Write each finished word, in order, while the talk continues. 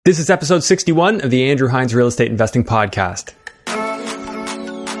This is episode 61 of the Andrew Hines Real Estate Investing Podcast.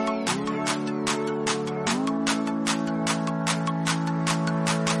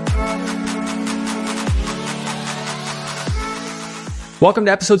 Welcome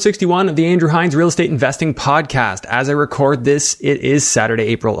to episode 61 of the Andrew Hines Real Estate Investing Podcast. As I record this, it is Saturday,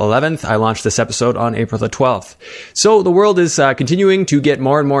 April 11th. I launched this episode on April the 12th. So the world is continuing to get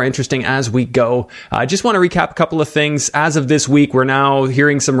more and more interesting as we go. I just want to recap a couple of things. As of this week, we're now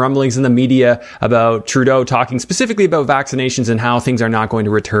hearing some rumblings in the media about Trudeau talking specifically about vaccinations and how things are not going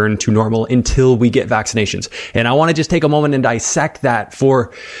to return to normal until we get vaccinations. And I want to just take a moment and dissect that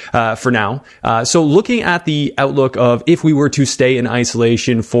for now. So looking at the outlook of if we were to stay in isolation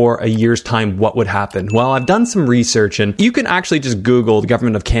for a year's time, what would happen? Well, I've done some research, and you can actually just Google the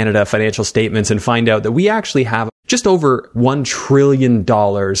Government of Canada financial statements and find out that we actually have just over $1 trillion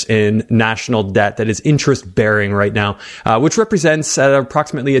in national debt that is interest bearing right now, which represents at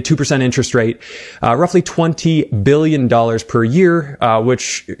approximately a 2% interest rate, roughly $20 billion per year,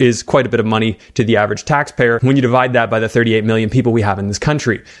 which is quite a bit of money to the average taxpayer when you divide that by the 38 million people we have in this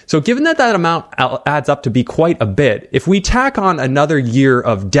country. So given that amount adds up to be quite a bit, if we tack on another year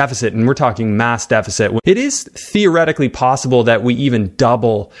of deficit, and we're talking mass deficit, it is theoretically possible that we even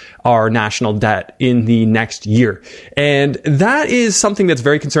double our national debt in the next year. And that is something that's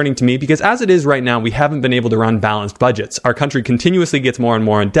very concerning to me because as it is right now, we haven't been able to run balanced budgets. Our country continuously gets more and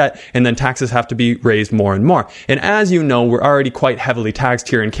more in debt, and then taxes have to be raised more and more. And as you know, we're already quite heavily taxed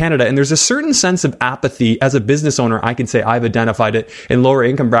here in Canada, and there's a certain sense of apathy. As a business owner, I can say I've identified it in lower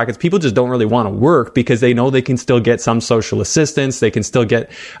income brackets. People just don't really want to work because they know they can still get some social assistance. They can still get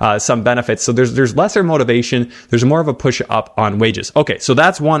some benefits. So there's lesser motivation. There's more of a push up on wages. Okay, so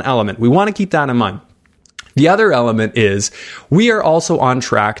that's one element. We want to keep that in mind. The other element is we are also on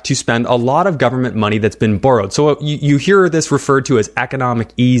track to spend a lot of government money that's been borrowed. So you hear this referred to as economic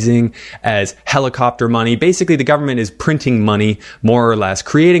easing, as helicopter money. Basically, the government is printing money, more or less,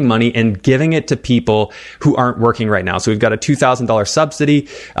 creating money and giving it to people who aren't working right now. So we've got a $2,000 subsidy.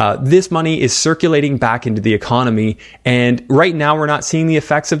 This money is circulating back into the economy. And right now, we're not seeing the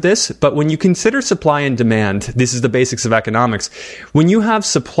effects of this. But when you consider supply and demand, this is the basics of economics. When you have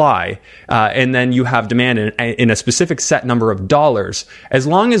supply and then you have demand in a specific set number of dollars, as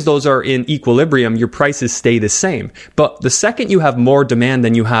long as those are in equilibrium, your prices stay the same. But the second you have more demand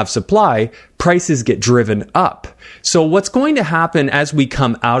than you have supply, prices get driven up. So what's going to happen as we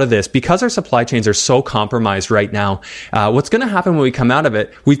come out of this, because our supply chains are so compromised right now, what's going to happen when we come out of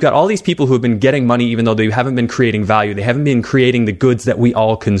it, we've got all these people who have been getting money even though they haven't been creating value. They haven't been creating the goods that we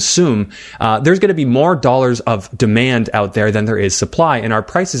all consume. There's going to be more dollars of demand out there than there is supply, and our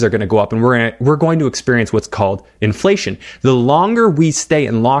prices are going to go up, and we're going to experience what's called inflation. The longer we stay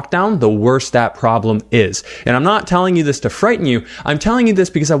in lockdown, the worse that problem is. And I'm not telling you this to frighten you. I'm telling you this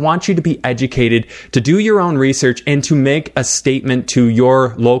because I want you to be educated, to do your own research, and to make a statement to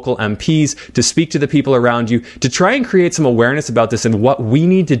your local MPs, to speak to the people around you, to try and create some awareness about this and what we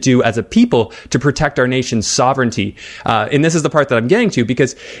need to do as a people to protect our nation's sovereignty. And this is the part that I'm getting to,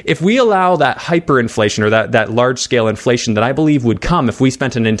 because if we allow that hyperinflation or that large-scale inflation that I believe would come if we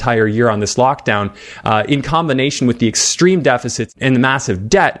spent an entire year on this lockdown, in combination with the extreme deficits and the massive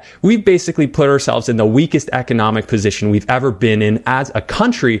debt, we've basically put ourselves in the weakest economic position we've ever been in as a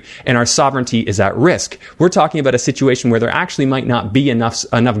country, and our sovereignty is at risk. We're talking about a situation where there actually might not be enough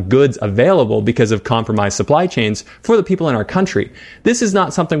goods available because of compromised supply chains for the people in our country. This is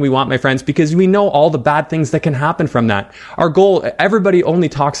not something we want, my friends, because we know all the bad things that can happen from that. Our goal, everybody only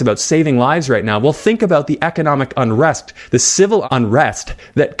talks about saving lives right now. Well, think about the economic unrest, the civil unrest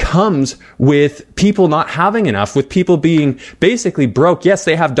that comes with people not having enough, with people being basically broke. Yes,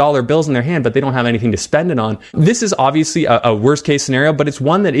 they have dollar bills in their hand, but they don't have anything to spend it on. This is obviously a worst case scenario, but it's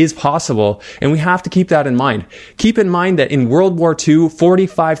one that is possible. And we have to keep that in mind. Keep in mind that in World War II,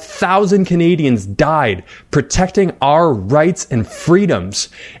 45,000 Canadians died protecting our rights and freedoms.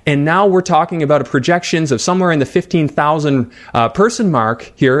 And now we're talking about projections of somewhere in the 15,000 person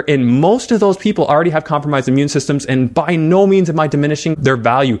mark here. And most of those people already have compromised immune systems. And by no means am I diminishing their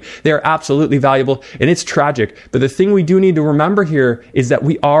value. They are absolutely valuable, and it's tragic. But the thing we do need to remember here is that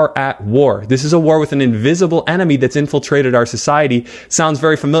we are at war. This is a war with an invisible enemy that's infiltrated our society. Sounds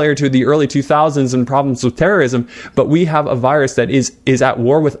very familiar to the early 2000s and problems with terrorism, but we have a virus that is at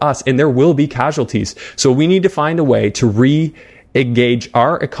war with us, and there will be casualties. So we need to find a way to engage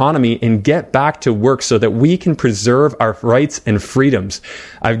our economy and get back to work so that we can preserve our rights and freedoms.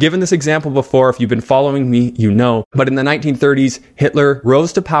 I've given this example before. If you've been following me, you know. But in the 1930s, Hitler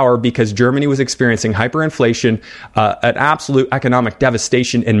rose to power because Germany was experiencing hyperinflation, an absolute economic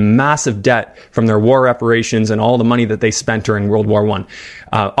devastation, and massive debt from their war reparations and all the money that they spent during World War I.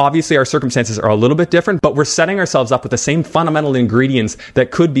 Obviously, our circumstances are a little bit different, but we're setting ourselves up with the same fundamental ingredients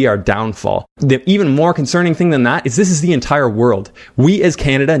that could be our downfall. The even more concerning thing than that is this is the entire world. We as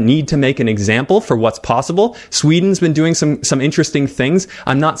Canada need to make an example for what's possible. Sweden's been doing some interesting things.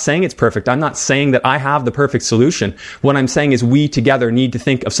 I'm not saying it's perfect. I'm not saying that I have the perfect solution. What I'm saying is we together need to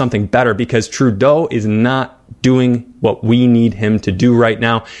think of something better because Trudeau is not doing what we need him to do right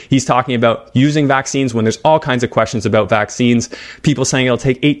now. He's talking about using vaccines when there's all kinds of questions about vaccines. People saying it'll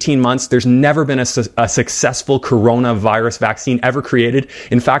take 18 months. There's never been a successful coronavirus vaccine ever created.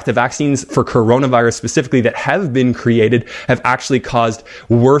 In fact, the vaccines for coronavirus specifically that have been created have actually caused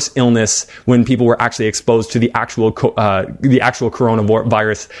worse illness when people were actually exposed to the actual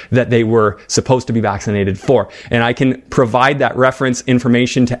coronavirus that they were supposed to be vaccinated for. And I can provide that reference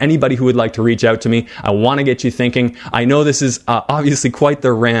information to anybody who would like to reach out to me. I want to get you thinking. I know this is obviously quite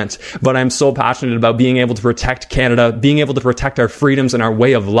the rant, but I'm so passionate about being able to protect Canada, being able to protect our freedoms and our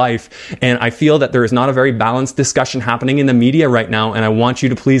way of life. And I feel that there is not a very balanced discussion happening in the media right now. And I want you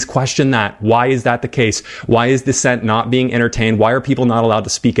to please question that. Why is that the case? Why is dissent not being entertained? Why are people not allowed to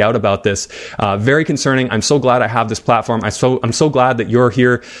speak out about this? Very concerning. I'm so glad I have this platform. I'm so glad that you're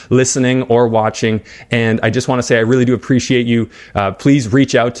here listening or watching. And I just want to say I really do appreciate you. Please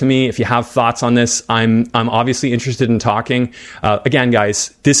reach out to me if you have thoughts on this. I'm obviously interested in talking. Again, guys,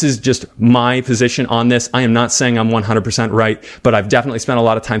 this is just my position on this. I am not saying I'm 100% right, but I've definitely spent a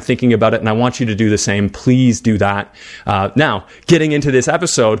lot of time thinking about it, and I want you to do the same. Please do that. Now, getting into this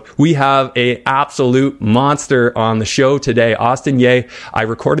episode, we have a absolute monster on the show today, Austin Yeh. I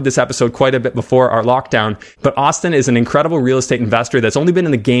recorded this episode quite a bit before our lockdown, but Austin is an incredible real estate investor that's only been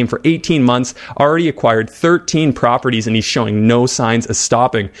in the game for 18 months, already acquired 13 properties, and he's showing no signs of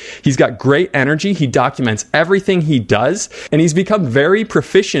stopping. He's got great energy. He documents everything he does, and he's become very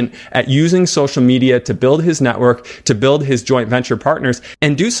proficient at using social media to build his network, to build his joint venture partners,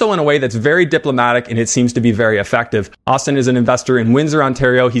 and do so in a way that's very diplomatic, and it seems to be very effective. Austin is an investor in Windsor,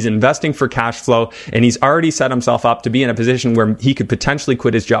 Ontario. He's investing for cash flow, and he's already set himself up to be in a position where he could potentially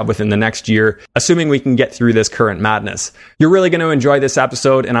quit his job within the next year, assuming we can get through this current madness. You're really going to enjoy this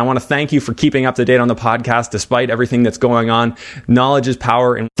episode, and I want to thank you for keeping up to date on the podcast despite everything that's going on. Knowledge is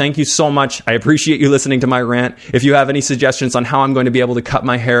power, and thank you so much. I appreciate you listening to my rant. If you have any suggestions on how I'm going to be able to cut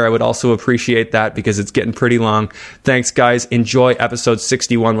my hair, I would also appreciate that because it's getting pretty long. Thanks, guys. Enjoy episode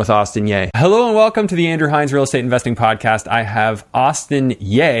 61 with Austin Yeh. Hello and welcome to the Andrew Hines Real Estate Investing Podcast. I have Austin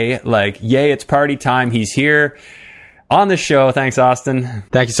Yeh, like, yay, it's party time. He's here on the show. Thanks, Austin.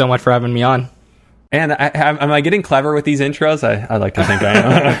 Thank you so much for having me on. And am I getting clever with these intros? I like to think I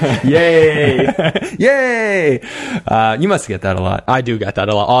am. Yay! Yay! You must get that a lot. I do get that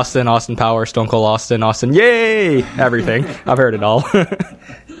a lot. Austin Power, Stone Cold Austin, yay! Everything. I've heard it all.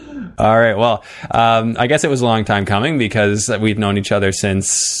 All right. Well, I guess it was a long time coming because we've known each other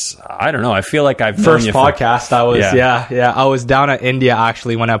since, I don't know. I feel like I've first known you podcast. I was, yeah. I was down at India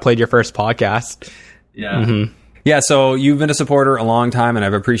actually when I played your first podcast. Yeah. Mm-hmm. Yeah, so you've been a supporter a long time, and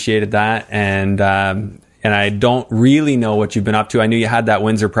I've appreciated that. And I don't really know what you've been up to. I knew you had that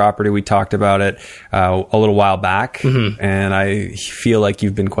Windsor property. We talked about it a little while back, and I feel like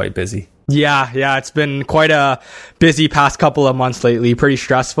you've been quite busy. Yeah, it's been quite a busy past couple of months lately. Pretty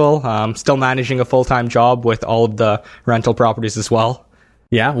stressful. Still managing a full-time job with all of the rental properties as well.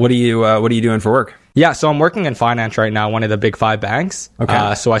 Yeah, what are you doing for work? Yeah, so I'm working in finance right now, one of the big 5 banks.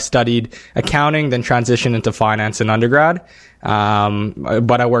 Okay. So I studied accounting, then transitioned into finance in undergrad.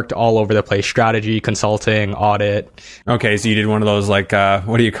 But I worked all over the place: strategy, consulting, audit. Okay, so you did one of those, like,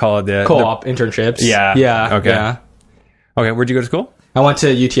 what do you call it? Co-op internships. Yeah. Okay. Yeah. Okay, where'd you go to school? I went to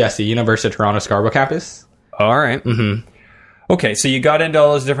UTSC, University of Toronto Scarborough campus. All right. Mm-hmm. Okay, so you got into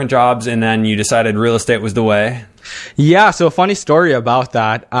all those different jobs, and then you decided real estate was the way. Yeah, so a funny story about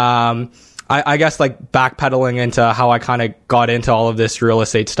that. I guess like backpedaling into how I kind of got into all of this real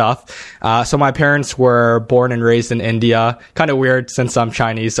estate stuff. So my parents were born and raised in India. Kind of weird since I'm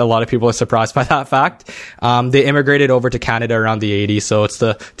Chinese. A lot of people are surprised by that fact. They immigrated over to Canada around the 80s. So it's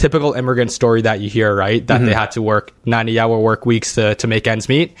the typical immigrant story that you hear, right? That they had to work 90-hour work weeks to make ends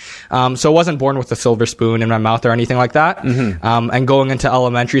meet. So I wasn't born with a silver spoon in my mouth or anything like that. And going into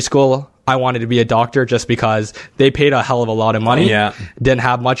elementary school, I wanted to be a doctor just because they paid a hell of a lot of money. Yeah. Didn't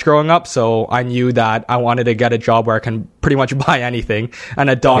have much growing up, so I knew that I wanted to get a job where I can pretty much buy anything, and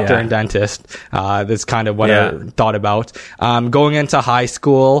a doctor and dentist. That's kind of what I thought about. Going into high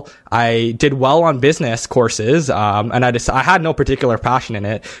school, I did well on business courses, and I had no particular passion in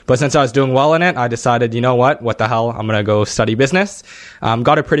it, but since I was doing well in it, I decided, you know what the hell, I'm gonna go study business.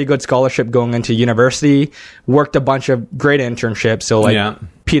 Got a pretty good scholarship going into university, worked a bunch of great internships, so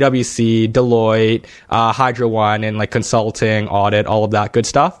PwC, Deloitte, Hydro One, and like consulting, audit, all of that good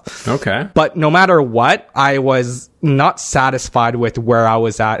stuff. Okay. But no matter what, I was not satisfied with where I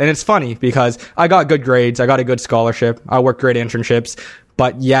was at. And it's funny because I got good grades, I got a good scholarship, I worked great internships,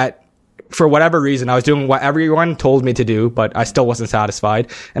 but yet for whatever reason, I was doing what everyone told me to do, but I still wasn't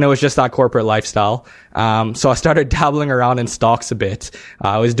satisfied. And it was just that corporate lifestyle. So I started dabbling around in stocks a bit.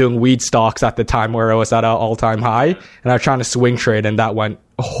 I was doing weed stocks at the time where it was at an all-time high, and I was trying to swing trade, and that went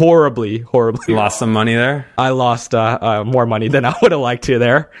horribly. Lost some money there? I lost more money than I would have liked to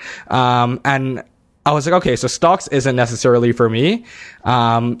there. And I was like, okay, so stocks isn't necessarily for me.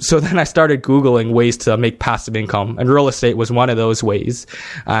 So then I started Googling ways to make passive income, and real estate was one of those ways.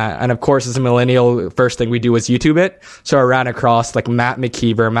 And of course, as a millennial, first thing we do is YouTube it. So I ran across like Matt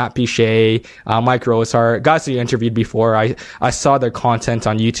McKeever, Matt Pichet, Mike Rosehart, guys that you interviewed before. I saw their content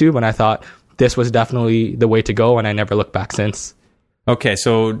on YouTube, and I thought this was definitely the way to go, and I never looked back since. Okay,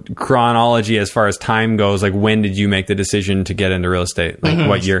 so chronology as far as time goes, like when did you make the decision to get into real estate? Like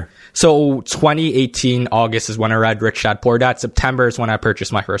what year? So 2018 August is when I read Rich Dad Poor Dad. September is when I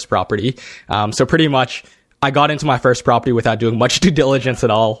purchased my first property. So pretty much I got into my first property without doing much due diligence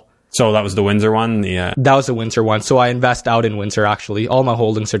at all. So that was the Windsor one? That was the Windsor one. So I invest out in Windsor, actually. All my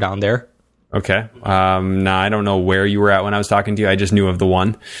holdings are down there. Okay. Now I don't know where you were at when I was talking to you. I just knew of the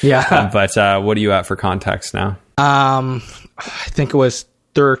one. Yeah. But what are you at for context now? I think it was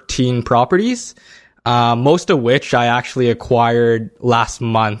 13 properties, most of which I actually acquired last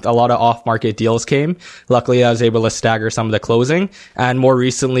month. A lot of off-market deals came. Luckily, I was able to stagger some of the closing. And more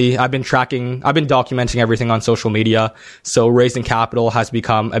recently, I've been documenting everything on social media. So raising capital has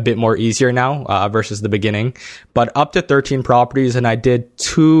become a bit more easier now versus the beginning. But up to 13 properties, and I did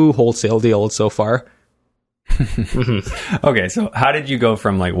 2 wholesale deals so far. Okay, so how did you go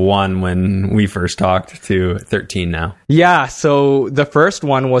from like 1 when we first talked to 13 now? Yeah, so the first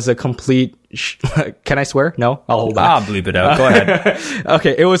one was a complete... Can I swear? No? I'll hold back. I'll bleep it out. Go ahead.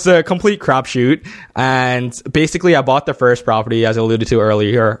 Okay, it was a complete crapshoot. And basically, I bought the first property, as I alluded to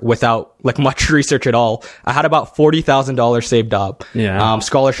earlier, without like much research at all. I had about $40,000 saved up. Yeah.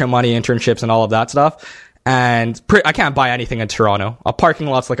 Scholarship money, internships, and all of that stuff. And I can't buy anything in Toronto. A parking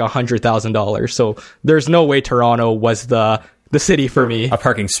lot's like $100,000. So there's no way Toronto was the city for me. A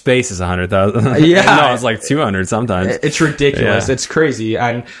parking space is $100,000. Yeah. No, it's like 200 sometimes. It's ridiculous. Yeah. It's crazy.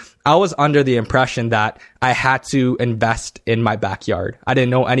 And I was under the impression that I had to invest in my backyard. I didn't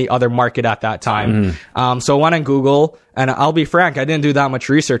know any other market at that time. So I went on Google, and I'll be frank, I didn't do that much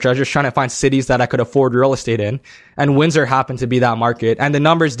research. I was just trying to find cities that I could afford real estate in. And Windsor happened to be that market. And the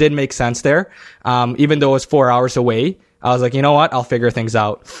numbers did make sense there. Even though it was 4 hours away, I was like, you know what? I'll figure things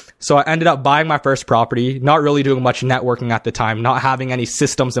out. So I ended up buying my first property, not really doing much networking at the time, not having any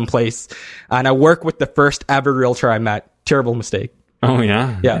systems in place. And I worked with the first ever realtor I met. Terrible mistake. Oh,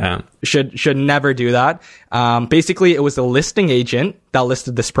 yeah? Yeah. Should never do that. Basically, it was a listing agent that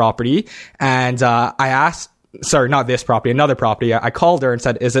listed this property. And I asked, sorry, not this property, another property. I called her and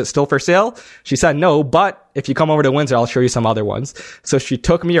said, is it still for sale? She said, no, but if you come over to Windsor, I'll show you some other ones. So she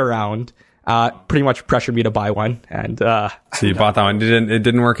took me around, pretty much pressured me to buy one. And so you bought that one. It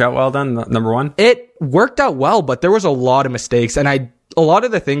didn't work out well then, number one? It worked out well, but there was a lot of mistakes. And a lot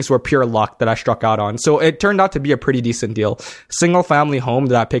of the things were pure luck that I struck out on. So it turned out to be a pretty decent deal. Single family home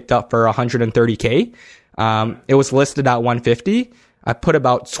that I picked up for $130K. It was listed at $150. I put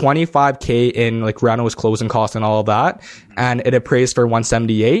about $25K in like rentals, closing costs, and all of that. And it appraised for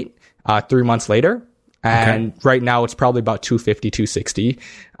 $178, 3 months later. And right now it's probably about $250,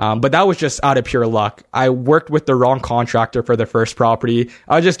 $260. But that was just out of pure luck. I worked with the wrong contractor for the first property.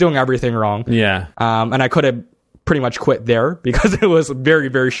 I was just doing everything wrong. Yeah. And I could have pretty much quit there because it was a very,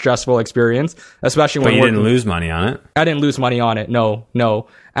 very stressful experience, especially when you didn't lose money on it. I didn't lose money on it. No.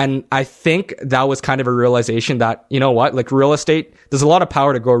 And I think that was kind of a realization that, you know what, like real estate, there's a lot of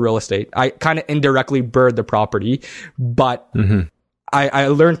power to grow real estate. I kind of indirectly birthed the property, but I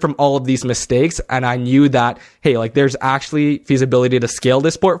learned from all of these mistakes, and I knew that, hey, like there's actually feasibility to scale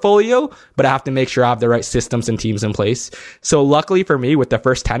this portfolio, but I have to make sure I have the right systems and teams in place. So luckily for me, with the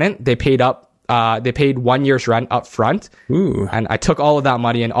first tenant, they paid 1 year's rent up front. Ooh. And I took all of that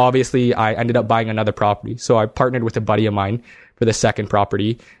money, and obviously I ended up buying another property. So I partnered with a buddy of mine for the second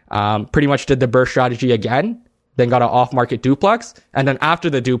property. Pretty much did the burst strategy again. then got an off-market duplex. And then after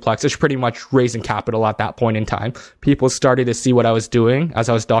the duplex, it's pretty much raising capital at that point in time. People started to see what I was doing as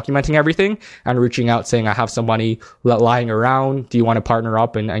I was documenting everything and reaching out saying, I have some money lying around. Do you want to partner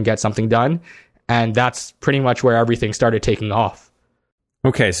up and get something done? And that's pretty much where everything started taking off.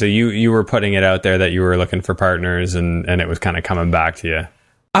 Okay, so you were putting it out there that you were looking for partners and it was kind of coming back to you.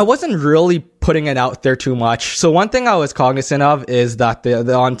 I wasn't really putting it out there too much. So one thing I was cognizant of is that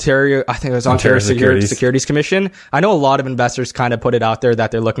the Ontario, I think it was Ontario Securities Commission. I know a lot of investors kind of put it out there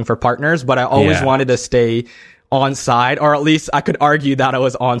that they're looking for partners, but I always wanted to stay on side, or at least I could argue that I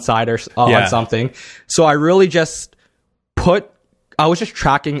was on side or on something. So I really just I was just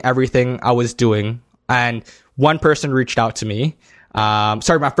tracking everything I was doing, and one person reached out to me.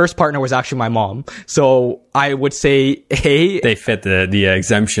 My first partner was actually my mom. So I would say, hey, they fit the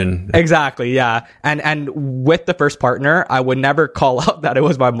exemption. Exactly. Yeah. And with the first partner, I would never call out that it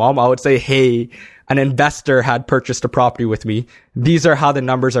was my mom. I would say, hey, an investor had purchased a property with me. These are how the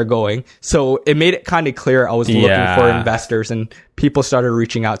numbers are going. So it made it kind of clear I was looking for investors, and people started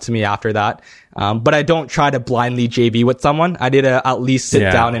reaching out to me after that. But I don't try to blindly JV with someone. I did at least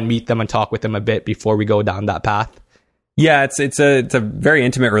sit down and meet them and talk with them a bit before we go down that path. Yeah, it's a very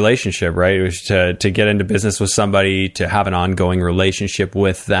intimate relationship, right? It was to get into business with somebody, to have an ongoing relationship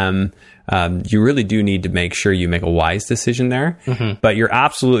with them. You really do need to make sure you make a wise decision there. Mm-hmm. But you're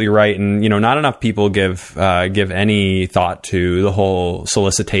absolutely right, and not enough people give any thought to the whole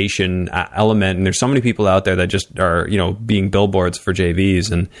solicitation element. And there's so many people out there that just are being billboards for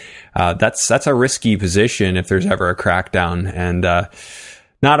JVs, and that's a risky position if there's ever a crackdown. And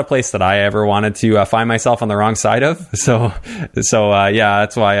not a place that I ever wanted to find myself on the wrong side of. So that's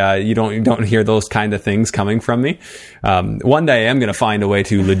why you don't hear those kind of things coming from me. One day I'm going to find a way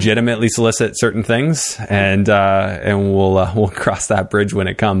to legitimately solicit certain things, and we'll cross that bridge when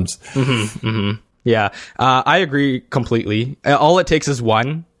it comes. Mm-hmm, mm-hmm. Yeah, I agree completely. All it takes is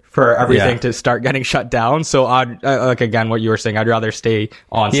one for everything to start getting shut down. So again, what you were saying, I'd rather stay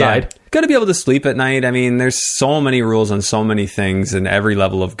on side. Got to be able to sleep at night. I mean, there's so many rules on so many things in every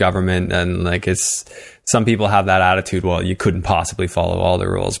level of government. And some people have that attitude, well, you couldn't possibly follow all the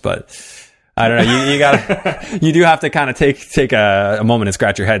rules, but I don't know. You do have to kind of take a moment and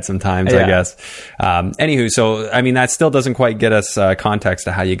scratch your head sometimes, I guess. Anywho, so, I mean, that still doesn't quite get us context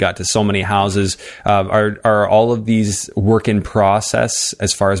to how you got to so many houses. Are all of these work in process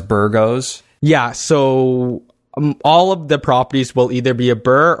as far as BRRRR goes? Yeah. So all of the properties will either be a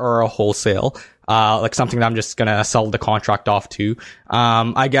BRRRR or a wholesale. Something that I'm just going to sell the contract off to.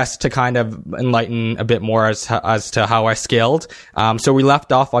 I guess to kind of enlighten a bit more as to how I scaled. So we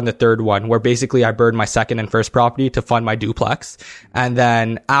left off on the third one, where basically I BRRRR'd my second and first property to fund my duplex. And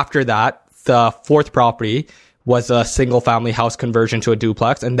then after that, the fourth property was a single family house conversion to a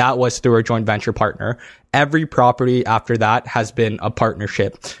duplex, and that was through a joint venture partner. Every property after that has been a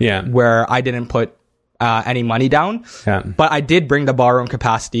partnership, where I didn't put any money down. Yeah. But I did bring the borrowing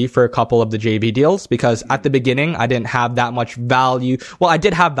capacity for a couple of the JV deals, because at the beginning, I didn't have that much value. Well, I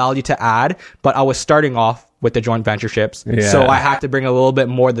did have value to add, but I was starting off with the joint ventureships. Yeah. So I had to bring a little bit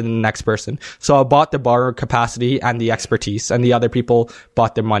more than the next person. So I bought the borrowing capacity and the expertise, and the other people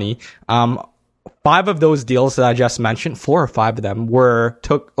bought their money. 5 of those deals that I just mentioned, 4 or 5 of them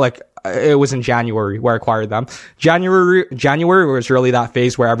it was in January where I acquired them. January was really that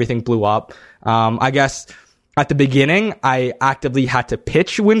phase where everything blew up. I guess at the beginning, I actively had to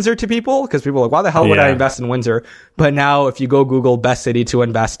pitch Windsor to people, because people were like, why the hell would I invest in Windsor? But now if you go Google best city to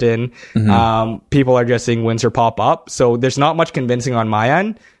invest in, people are just seeing Windsor pop up. So there's not much convincing on my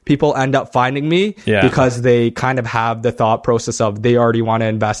end. People end up finding me because they kind of have the thought process of they already want to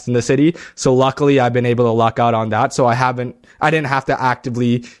invest in the city. So luckily I've been able to luck out on that. So I didn't have to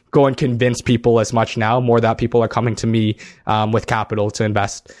actively go and convince people as much now, more that people are coming to me with capital to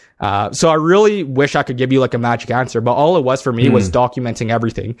invest. So I really wish I could give you like a magic answer, but all it was for me was documenting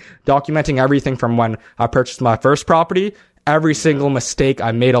everything from when I purchased my first property, every single mistake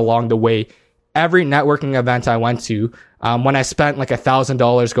I made along the way, every networking event I went to, when I spent like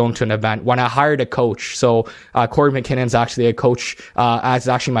 $1,000 going to an event, when I hired a coach. So, Corey McKinnon's actually a coach, is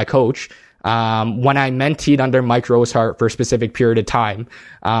actually my coach. When I menteed under Mike Rosehart for a specific period of time,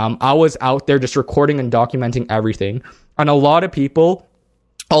 I was out there just recording and documenting everything. And a lot of people,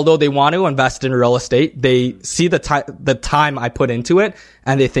 although they want to invest in real estate, they see the time I put into it,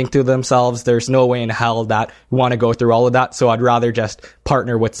 and they think to themselves, there's no way in hell that we want to go through all of that. So I'd rather just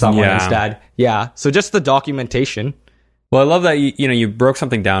partner with someone instead. Yeah. So just the documentation. Well, I love that you broke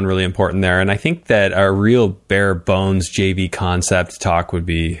something down really important there, and I think that a real bare bones JV concept talk would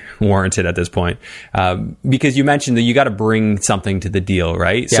be warranted at this point, because you mentioned that you got to bring something to the deal,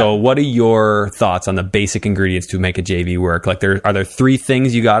 right? Yeah. So, what are your thoughts on the basic ingredients to make a JV work? Like, are there 3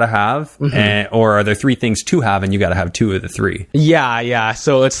 things you got to have, or are there 3 things to have, and you got to have 2 of the 3? Yeah.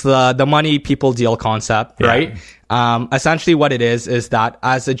 So it's the money, people, deal concept, right? Essentially what it is that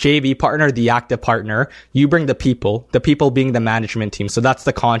as a JV partner, the active partner, you bring the people being the management team. So that's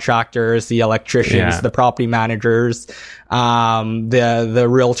the contractors, the electricians, the property managers, the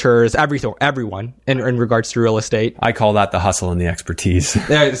realtors, everyone in regards to real estate. I call that the hustle and the expertise.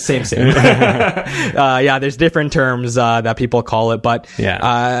 Same. There's different terms, that people call it, but,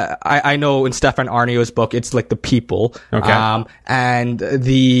 I know in Stefan Arnio's book, it's like the people. Okay. And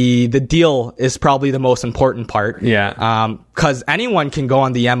the deal is probably the most important part. Yeah. Cause anyone can go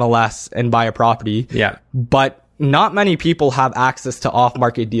on the MLS and buy a property. Yeah. But not many people have access to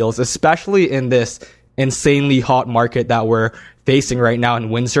off-market deals, especially in this insanely hot market that we're facing right now in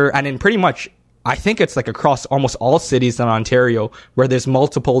Windsor and in pretty much, I think it's like across almost all cities in Ontario where there's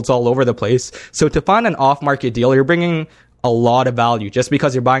multiples all over the place. So to find an off-market deal, you're bringing a lot of value just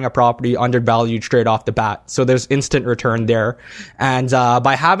because you're buying a property undervalued straight off the bat. So there's instant return there. And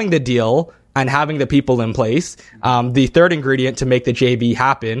by having the deal and having the people in place, the third ingredient to make the JV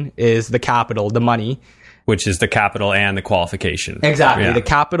happen is the capital, the money. Which is the capital and the qualification. Exactly. Yeah. The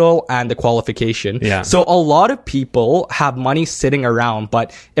capital and the qualification. Yeah. So a lot of people have money sitting around,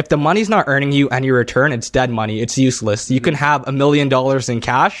 but if the money's not earning you any return, it's dead money. It's useless. You can have $1 million in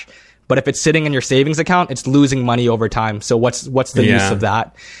cash, but if it's sitting in your savings account, it's losing money over time. So what's the use of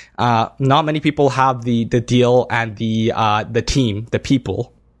that? Not many people have the deal and the team, the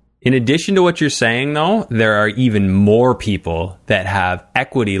people. In addition to what you're saying, though, there are even more people that have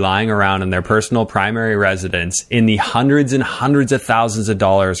equity lying around in their personal primary residence in the hundreds and hundreds of thousands of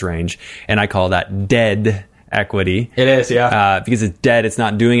dollars range. And I call that dead equity. It is, yeah. Because it's dead. It's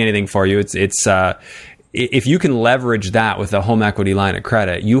not doing anything for you. It's if you can leverage that with a home equity line of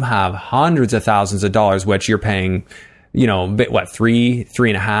credit, you have hundreds of thousands of dollars, which you're paying, what, 3.5%,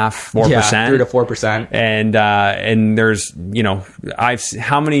 4%? Yeah, 3 to 4%. And there's,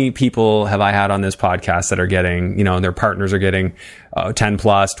 how many people have I had on this podcast that are getting, their partners are getting 10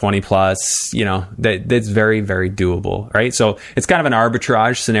 plus, 20 plus, that's very, very doable, right? So it's kind of an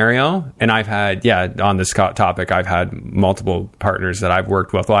arbitrage scenario. And I've had, on this topic, I've had multiple partners that I've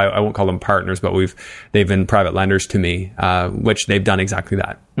worked with. Well, I won't call them partners, but they've been private lenders to me, which they've done exactly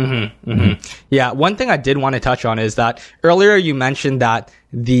that. Yeah. One thing I did want to touch on is that earlier you mentioned that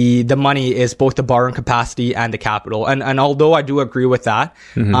the money is both the borrowing capacity and the capital. And although I do agree with that,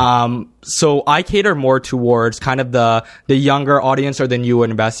 so I cater more towards kind of the younger audience or the new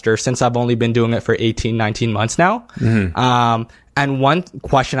investor since I've only been doing it for 18, 19 months now. And one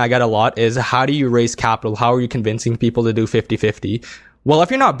question I get a lot is, how do you raise capital? How are you convincing people to do 50-50? Well,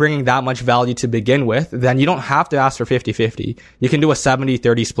 if you're not bringing that much value to begin with, then you don't have to ask for 50-50. You can do a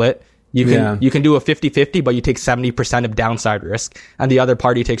 70-30 split. You can do a 50-50, but you take 70% of downside risk and the other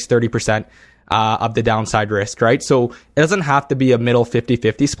party takes 30% of the downside risk, right? So it doesn't have to be a middle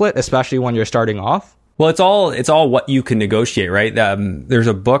 50-50 split, especially when you're starting off. Well, it's all what you can negotiate, right? There's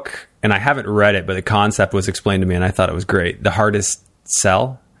a book, and I haven't read it, but the concept was explained to me and I thought it was great. The Hardest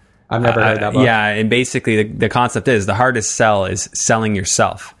Sell. I've never heard that book. Yeah, and basically the concept is the hardest sell is selling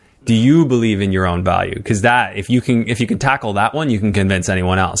yourself. Do you believe in your own value? Because if you can tackle that one, you can convince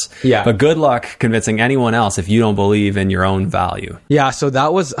anyone else. Yeah. But good luck convincing anyone else if you don't believe in your own value. Yeah. So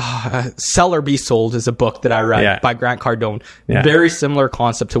that was Sell or Be Sold is a book that I read by Grant Cardone. Yeah. Very similar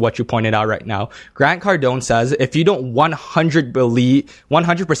concept to what you pointed out right now. Grant Cardone says if you don't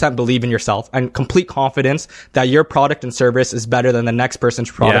 100% believe in yourself and complete confidence that your product and service is better than the next person's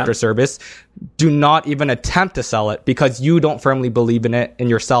product or service, do not even attempt to sell it because you don't firmly believe in it in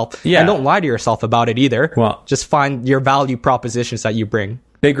yourself. Yeah. And don't lie to yourself about it either. Well, just find your value propositions that you bring.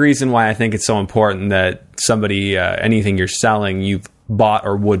 Big reason why I think it's so important that somebody, anything you're selling, you've bought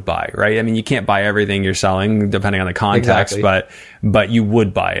or would buy, right? I mean, you can't buy everything you're selling depending on the context, but you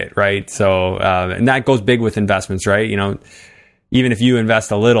would buy it, right? So, and that goes big with investments, right? Even if you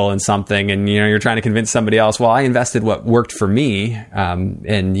invest a little in something and, you're trying to convince somebody else, well, I invested what worked for me. And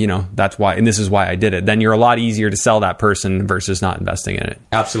that's why, and this is why I did it. Then you're a lot easier to sell that person versus not investing in it.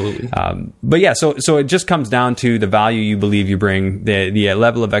 Absolutely. But yeah, so it just comes down to the value you believe you bring, the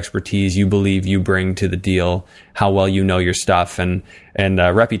level of expertise you believe you bring to the deal, how well you know your stuff. And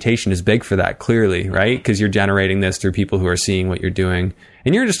reputation is big for that, clearly, right? Because you're generating this through people who are seeing what you're doing.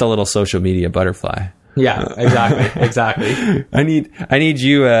 And you're just a little social media butterfly. Yeah, exactly. I need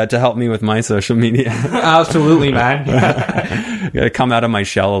you to help me with my social media. Absolutely, man. Gotta come out of my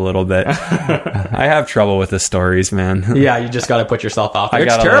shell a little bit. I have trouble with the stories, man. Yeah, you just got to put yourself out there.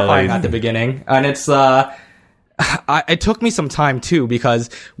 It's terrifying at the beginning, and it's it took me some time too, because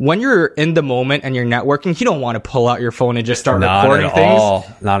when you're in the moment and you're networking, you don't want to pull out your phone and just start recording things.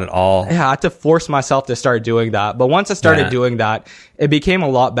 Not at all. Yeah, I had to force myself to start doing that. But once I started doing that, it became a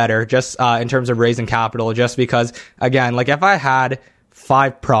lot better just in terms of raising capital, just because, again, like if I had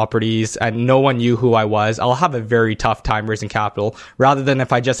 5 properties and no one knew who I was, I'll have a very tough time raising capital, rather than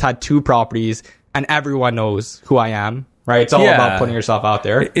if I just had 2 properties and everyone knows who I am. Right, it's all about putting yourself out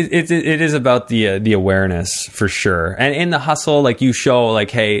there. It is about the awareness, for sure, and in the hustle, like you show, like,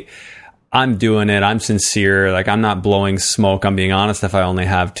 hey, I'm doing it. I'm sincere. Like, I'm not blowing smoke. I'm being honest. If I only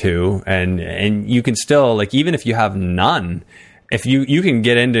have 2, and you can still, like, even if you have none, if you can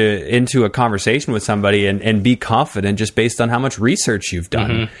get into a conversation with somebody and be confident just based on how much research you've done.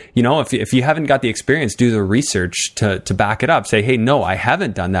 Mm-hmm. You know, if you haven't got the experience, do the research to back it up. Say, hey, no, I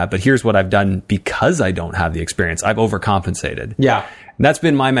haven't done that, but here's what I've done because I don't have the experience. I've overcompensated. Yeah. That's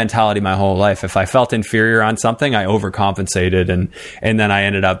been my mentality my whole life. If I felt inferior on something, I overcompensated, and then I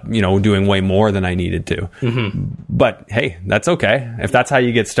ended up, doing way more than I needed to. Mm-hmm. But hey, that's okay if that's how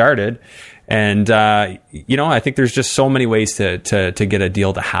you get started. And I think there's just so many ways to get a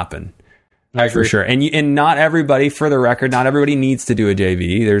deal to happen. I agree. For sure. And not everybody, for the record, not everybody needs to do a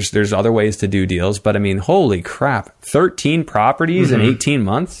JV. There's other ways to do deals. But I mean, holy crap, 13 properties in 18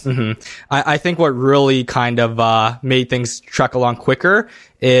 months? Mm-hmm. I think what really kind of made things truck along quicker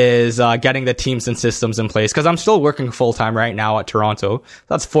is getting the teams and systems in place. Because I'm still working full-time right now at Toronto.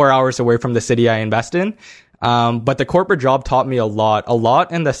 That's 4 hours away from the city I invest in. But the corporate job taught me a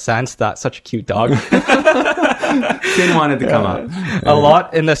lot in the sense that, such a cute dog. Didn't want it to come up. A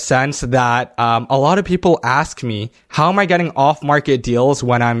lot in the sense that a lot of people ask me, how am I getting off-market deals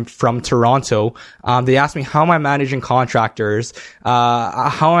when I'm from Toronto? They ask me, how am I managing contractors?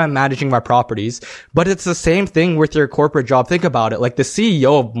 How am I managing my properties? But it's the same thing with your corporate job. Think about it. Like the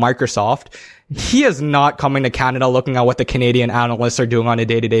CEO of Microsoft, he is not coming to Canada looking at what the Canadian analysts are doing on a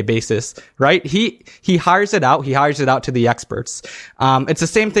day-to-day basis, right? He hires it out. He hires it out to the experts. It's the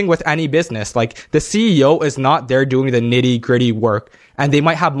same thing with any business. Like the CEO is not there doing the nitty-gritty work, and they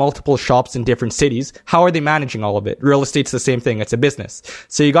might have multiple shops in different cities. How are they managing all of it? Real estate's the same thing. It's a business.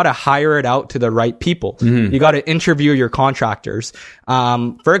 So you got to hire it out to the right people. Mm-hmm. You got to interview your contractors.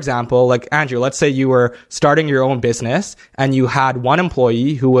 For example, like Andrew, let's say you were starting your own business and you had one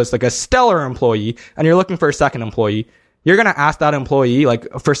employee who was like a stellar employee and you're looking for a second employee. You're going to ask that employee like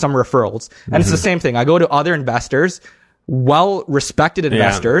for some referrals. And it's the same thing. I go to other investors, well-respected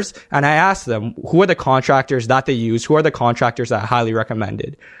investors, and I ask them, who are the contractors that they use? Who are the contractors that I highly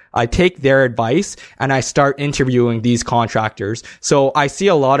recommended? I take their advice and I start interviewing these contractors. So I see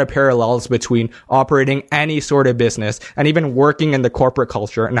a lot of parallels between operating any sort of business and even working in the corporate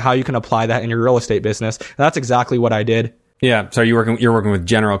culture and how you can apply that in your real estate business. And that's exactly what I did. Yeah. So you're working with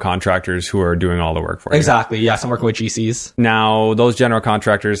general contractors who are doing all the work for you. Exactly. Yes. I'm working with GCs. Now, those general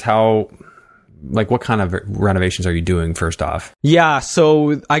contractors, what kind of renovations are you doing first off? Yeah.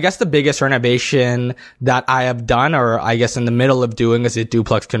 So I guess the biggest renovation that I have done, or I guess in the middle of doing, is a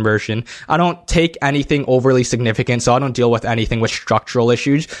duplex conversion. I don't take anything overly significant. So I don't deal with anything with structural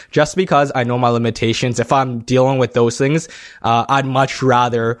issues just because I know my limitations. If I'm dealing with those things, I'd much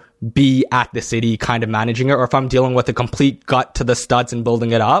rather be at the city kind of managing it. Or if I'm dealing with a complete gut to the studs and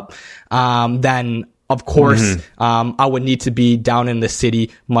building it up, then of course, I would need to be down in the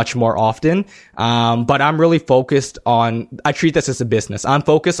city much more often. But I'm really focused I treat this as a business. I'm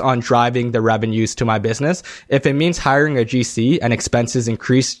focused on driving the revenues to my business. If it means hiring a GC and expenses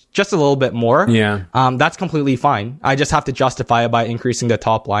increase just a little bit more, that's completely fine. I just have to justify it by increasing the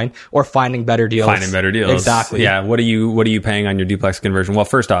top line or finding better deals. Exactly. Yeah. What are you paying on your duplex conversion? Well,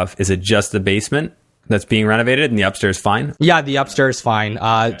 first off, is it just the basement that's being renovated and the upstairs fine? Yeah, the upstairs fine.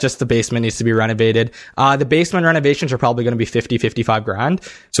 Just the basement needs to be renovated. The basement renovations are probably going to be 55 grand.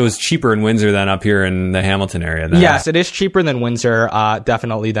 So it's cheaper in Windsor than up here in the Hamilton area then? Yes, it is cheaper than Windsor,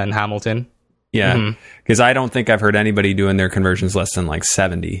 definitely than Hamilton. Yeah, because I don't think I've heard anybody doing their conversions less than like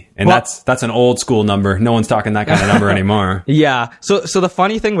 70. And that's an old school number. No one's talking that kind of number anymore. Yeah. So the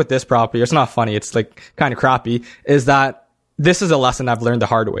funny thing with this property, it's not funny, it's like kind of crappy, is that this is a lesson I've learned the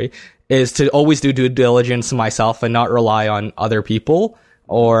hard way, is to always do due diligence myself and not rely on other people.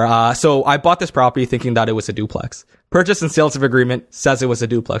 So I bought this property thinking that it was a duplex. Purchase and sales of agreement says it was a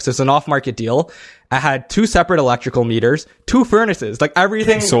duplex. It's an off-market deal. I had 2 separate electrical meters, 2 furnaces, like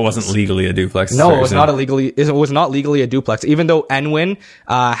everything. So it wasn't legally a duplex? No, it was not legally a duplex. Even though Enwin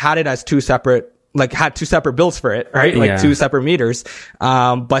had it as 2 separate like had two separate bills for it, right? Like two separate meters.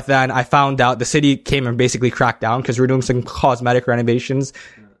 But then I found out the city came and basically cracked down because we're doing some cosmetic renovations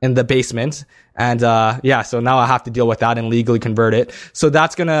in the basement. And, so now I have to deal with that and legally convert it. So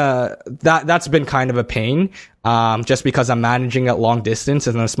that's been kind of a pain, just because I'm managing it long distance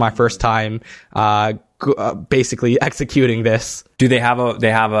and it's my first time, basically executing this. Do they have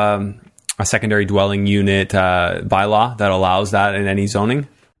a secondary dwelling unit, bylaw that allows that in any zoning?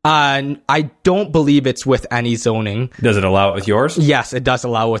 I don't believe it's with any zoning. Does it allow it with yours? Yes, it does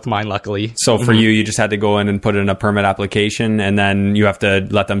allow with mine, luckily. So for you just had to go in and put in a permit application, and then you have to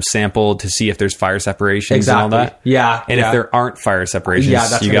let them sample to see if there's fire separations and all that? Yeah. And if there aren't fire separations,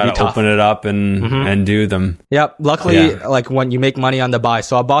 that's you got to open it up and do them. Yep. Luckily, like when you make money on the buy.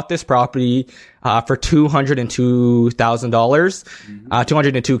 So I bought this property for $202,000,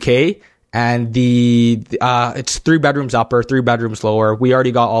 $202K. And it's 3 bedrooms upper, 3 bedrooms lower. We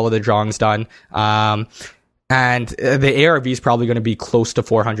already got all of the drawings done. And the ARV is probably going to be close to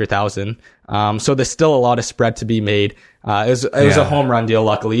 400,000. So there's still a lot of spread to be made. It was a home run deal,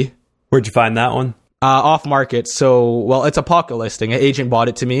 luckily. Where'd you find that one? Off market. So, well, it's a pocket listing. An agent bought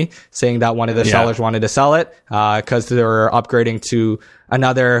it to me saying that one of the sellers wanted to sell it, cause they were upgrading to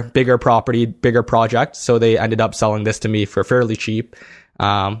another bigger property, bigger project. So they ended up selling this to me for fairly cheap.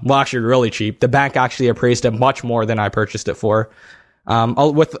 Well, actually really cheap. The bank actually appraised it much more than I purchased it for.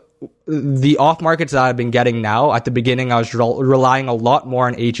 With the off markets that I've been getting now, at the beginning, I was relying a lot more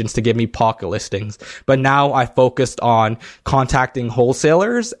on agents to give me pocket listings. But now I focused on contacting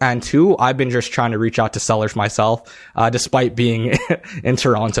wholesalers. And 2, I've been just trying to reach out to sellers myself, despite being in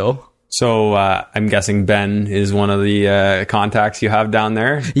Toronto. So I'm guessing Ben is one of the contacts you have down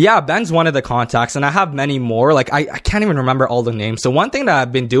there? Yeah, Ben's one of the contacts, and I have many more. Like, I can't even remember all the names. So one thing that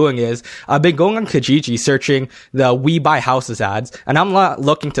I've been doing is I've been going on Kijiji searching the We Buy Houses ads, and I'm not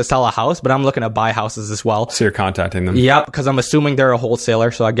looking to sell a house, but I'm looking to buy houses as well. So you're contacting them? Yeah, because I'm assuming they're a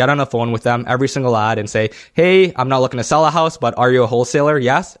wholesaler. So I get on the phone with them every single ad and say, hey, I'm not looking to sell a house, but are you a wholesaler?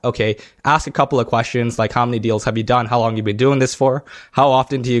 Yes. Okay. Ask a couple of questions like how many deals have you done? How long have you been doing this for? How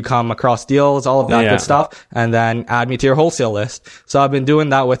often do you come across deals? All of that good stuff. And then add me to your wholesale list. So I've been doing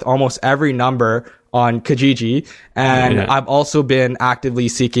that with almost every number on Kijiji. And I've also been actively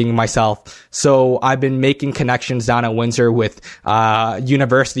seeking myself. So I've been making connections down at Windsor with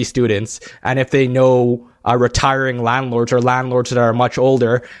university students. And if they know retiring landlords or landlords that are much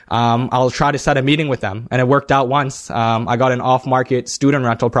older, I'll try to set a meeting with them. And it worked out once. I got an off-market student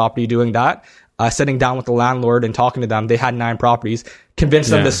rental property doing that. Sitting down with the landlord and talking to them. They had 9 properties. Convinced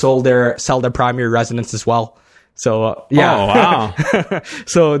them to sell their primary residence as well. So, Oh, wow.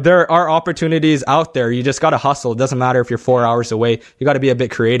 So there are opportunities out there. You just got to hustle. It doesn't matter if you're 4 hours away. You got to be a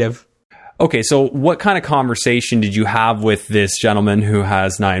bit creative. Okay, so what kind of conversation did you have with this gentleman who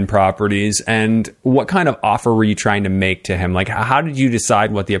has 9 properties, and what kind of offer were you trying to make to him? Like, how did you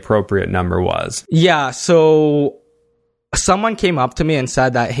decide what the appropriate number was? Yeah, so someone came up to me and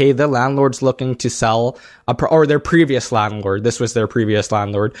said that, hey, the landlord's looking to sell or their previous landlord, this was their previous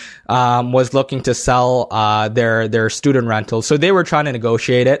landlord, was looking to sell, their student rentals. So they were trying to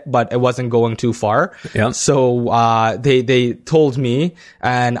negotiate it, but it wasn't going too far. Yeah. So, they told me,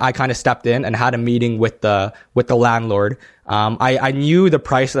 and I kind of stepped in and had a meeting with the landlord. I knew the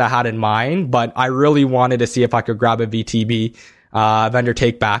price that I had in mind, but I really wanted to see if I could grab a VTB. Vendor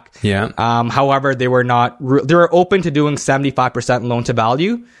take back. Yeah. However, they were they were open to doing 75% loan to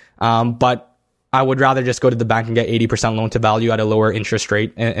value. But I would rather just go to the bank and get 80% loan to value at a lower interest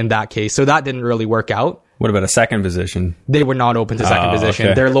rate in that case. So that didn't really work out. What about a second position? They were not open to second position.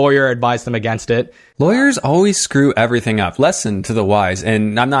 Okay. Their lawyer advised them against it. Lawyers always screw everything up. Listen to the wise.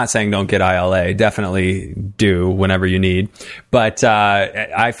 And I'm not saying don't get ILA. Definitely do whenever you need. But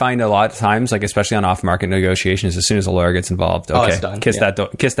I find a lot of times, like especially on off-market negotiations, as soon as a lawyer gets involved, okay, it's done. Kiss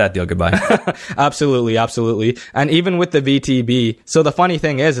that deal goodbye. Absolutely, absolutely. And even with the VTB, so the funny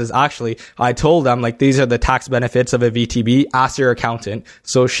thing is actually I told them like these are the tax benefits of a VTB. Ask your accountant.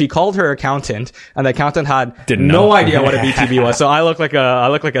 So she called her accountant, and the accountant had no idea what a VTB was. So I look like a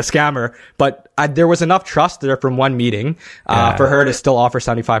scammer, but there was enough trust there from one meeting for her to still offer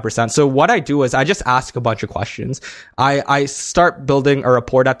 75%. So what I do is I just ask a bunch of questions. I start building a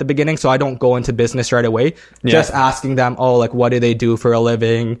report at the beginning, so I don't go into business right away. Just asking them, like what do they do for a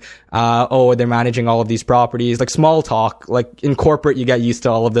living? They're managing all of these properties. Like small talk. Like in corporate, you get used to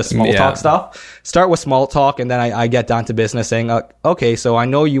all of this small talk stuff. Start with small talk, and then I get down to business saying, okay, so I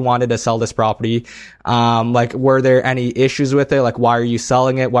know you wanted to sell this property. Like, were there any issues with it? Like, why are you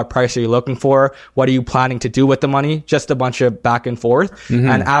selling it? What price are you looking for? for? What are you planning to do with the money? Just a bunch of back and forth. Mm-hmm.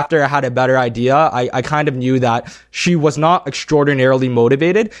 And after I had a better idea, I kind of knew that she was not extraordinarily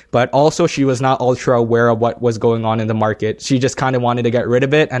motivated, but also she was not ultra aware of what was going on in the market. She just kind of wanted to get rid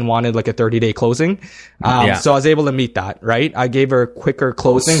of it and wanted like a 30-day closing. So I was able to meet that, right? I gave her a quicker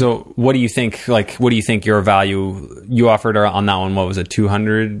closing. So what do you think, your value you offered her on that one? What was it,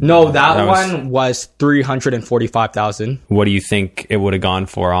 200? No, that one was 345,000. What do you think it would have gone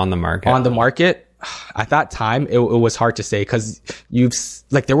for on the market? On the market, at that time, it was hard to say because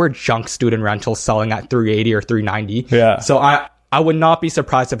there were junk student rentals selling at 380 or 390. Yeah. So I would not be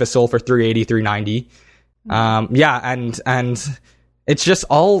surprised if it sold for 380, 390. And it's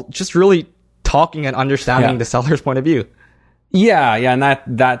just really talking and understanding the seller's point of view. Yeah, and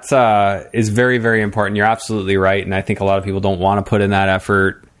that is very, very important. You're absolutely right, and I think a lot of people don't want to put in that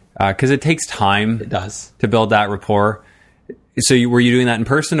effort because it takes time. It does to build that rapport. So were you doing that in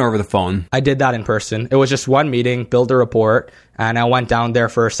person or over the phone? I did that in person. It was just one meeting, build a report, and I went down there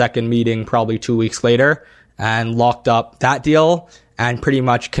for a second meeting probably 2 weeks later and locked up that deal and pretty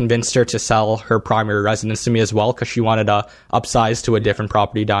much convinced her to sell her primary residence to me as well because she wanted to upsize to a different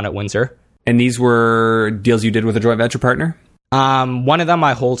property down at Windsor. And these were deals you did with a joint venture partner? One of them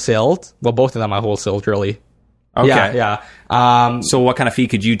I wholesaled. Well, both of them I wholesaled, really. Okay. Yeah. So what kind of fee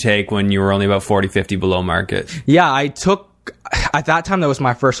could you take when you were only about 40, 50 below market? Yeah, I took... At that time, that was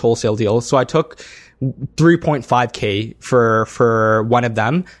my first wholesale deal. So I took 3.5K for one of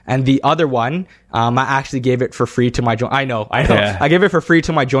them. And the other one, I actually gave it for free to my joint... I know. Yeah. I gave it for free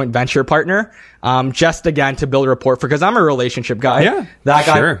to my joint venture partner, just again to build a rapport because I'm a relationship guy. Yeah, that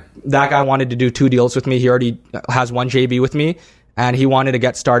guy wanted to do 2 deals with me. He already has 1 JV with me. And he wanted to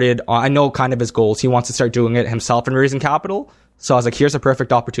get started. I know kind of his goals. He wants to start doing it himself and raising capital. So I was like, here's a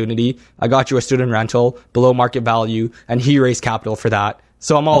perfect opportunity. I got you a student rental below market value, and he raised capital for that.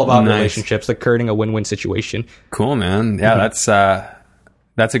 So I'm all about relationships, like creating a win-win situation. Cool, man. Yeah, that's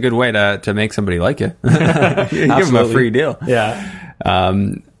a good way to make somebody like you. You give them a free deal. Yeah.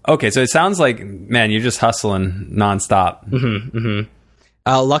 Okay, so it sounds like, man, you're just hustling nonstop. Mm-hmm,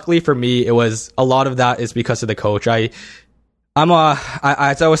 mm-hmm. Luckily for me, it was a lot of that is because of the coach. As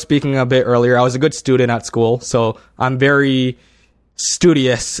I was speaking a bit earlier, I was a good student at school, so I'm very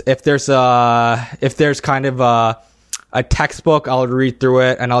studious. If there's kind of a textbook, I'll read through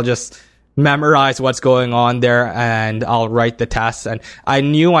it and I'll just memorize what's going on there and I'll write the tests. And I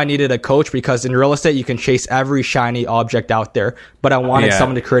knew I needed a coach because in real estate, you can chase every shiny object out there, but I wanted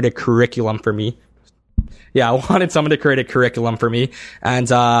someone to create a curriculum for me. Yeah, I wanted someone to create a curriculum for me.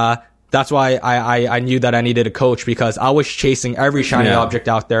 And, that's why I knew that I needed a coach because I was chasing every shiny object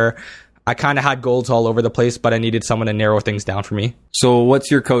out there. I kind of had goals all over the place, but I needed someone to narrow things down for me. So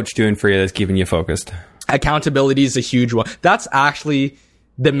what's your coach doing for you that's keeping you focused? Accountability is a huge one. That's actually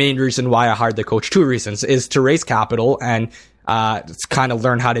the main reason why I hired the coach. 2 reasons is to raise capital and kind of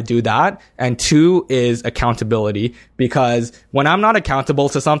learn how to do that. And 2 is accountability because when I'm not accountable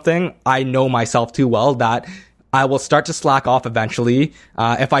to something, I know myself too well that I will start to slack off eventually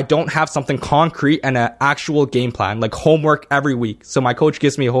if I don't have something concrete and an actual game plan, like homework every week. So my coach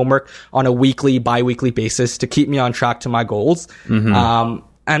gives me homework on a weekly, bi-weekly basis to keep me on track to my goals. Mm-hmm.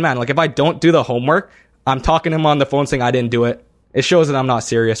 And man, like if I don't do the homework, I'm talking to him on the phone saying I didn't do it. It shows that I'm not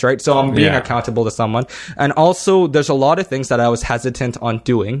serious, right? So I'm being accountable to someone. And also there's a lot of things that I was hesitant on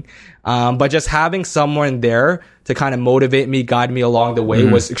doing. But just having someone there to kind of motivate me, guide me along the way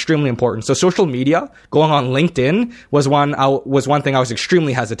was extremely important. So social media, going on LinkedIn was one thing I was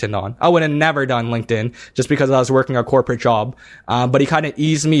extremely hesitant on. I would have never done LinkedIn just because I was working a corporate job. But he kind of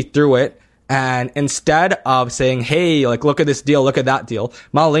eased me through it. And instead of saying, hey, like, look at this deal, look at that deal,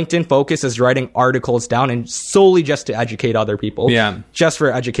 my LinkedIn focus is writing articles down and solely just to educate other people. Yeah. Just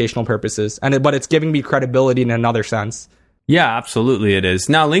for educational purposes. But it's giving me credibility in another sense. Yeah, absolutely it is.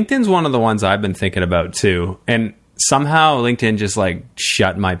 Now, LinkedIn's one of the ones I've been thinking about too. And somehow LinkedIn just like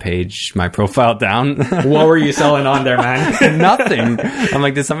shut my profile down. What were you selling on there, man? Nothing. I'm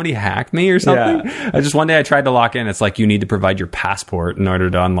like, did somebody hack me or something? Yeah. One day I tried to log in. It's like, you need to provide your passport in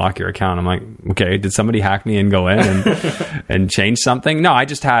order to unlock your account. I'm like, okay, did somebody hack me and go in and change something? No, I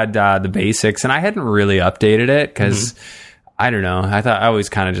just had the basics and I hadn't really updated it because I don't know. I always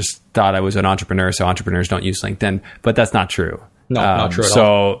kind of just thought I was an entrepreneur, so entrepreneurs don't use LinkedIn, but that's not true. No, not true at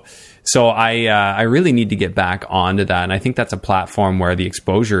all. So So I really need to get back onto that, and I think that's a platform where the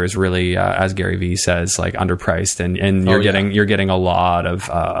exposure is really, as Gary Vee says, like underpriced, and you're getting a lot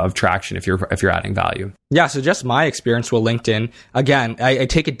of traction if you're adding value. Yeah, so just my experience with LinkedIn. Again, I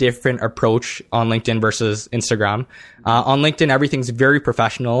take a different approach on LinkedIn versus Instagram. On LinkedIn, everything's very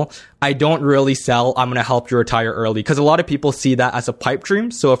professional. I don't really sell, I'm going to help you retire early, because a lot of people see that as a pipe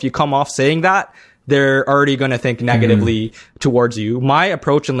dream. So if you come off saying that, they're already going to think negatively towards you. My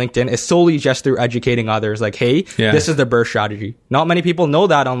approach in LinkedIn is solely just through educating others. Like, hey, this is the burst strategy. Not many people know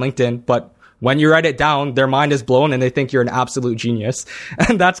that on LinkedIn, but when you write it down, their mind is blown and they think you're an absolute genius.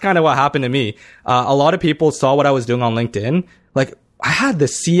 And that's kind of what happened to me. A lot of people saw what I was doing on LinkedIn. Like, I had the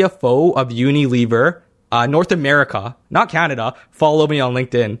CFO of Unilever, North America, not Canada, follow me on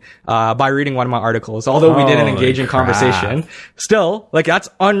LinkedIn by reading one of my articles. Although we didn't engage in conversation, still, like, that's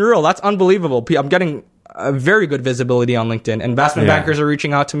unreal. That's unbelievable. I'm getting a very good visibility on LinkedIn. Investment bankers are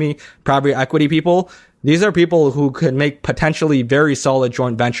reaching out to me, private equity people. These are people who could make potentially very solid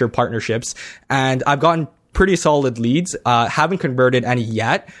joint venture partnerships. And I've gotten pretty solid leads. Haven't converted any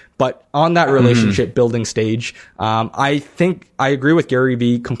yet, but on that relationship building stage, I think I agree with Gary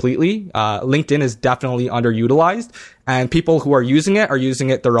Vee completely. LinkedIn is definitely underutilized, and people who are using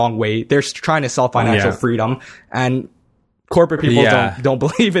it the wrong way. They're trying to sell financial freedom, and corporate people don't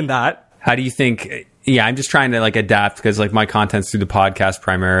believe in that. How do you think? Yeah, I'm just trying to like adapt, because like my content's through the podcast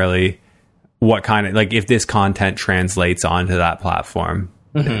primarily. What kind of, like, if this content translates onto that platform?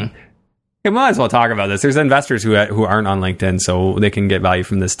 We might as well talk about this. There's investors who aren't on LinkedIn, so they can get value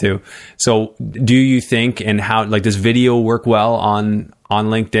from this too. So do you think, and how, like, does video work well on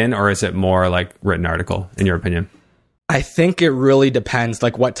LinkedIn, or is it more like written article, in your opinion? I think it really depends,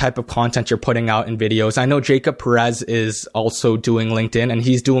 like, what type of content you're putting out in videos. I know Jacob Perez is also doing LinkedIn, and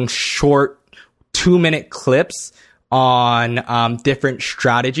he's doing short 2-minute clips on different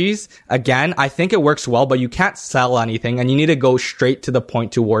strategies. Again, I think it works well, but you can't sell anything, and you need to go straight to the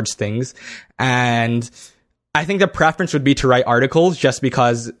point towards things. And I think the preference would be to write articles, just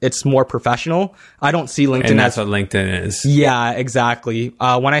because it's more professional. I don't see LinkedIn, and that's what LinkedIn is. Yeah, exactly.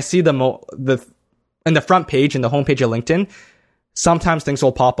 When I see in the front page and the homepage of LinkedIn, sometimes things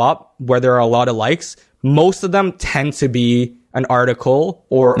will pop up where there are a lot of likes. Most of them tend to be an article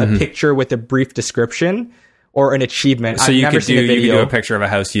or a picture with a brief description or an achievement. So you could do a picture of a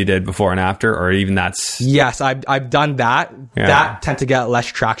house you did before and after, or even that's... Yes, I've done that. Yeah. That tend to get less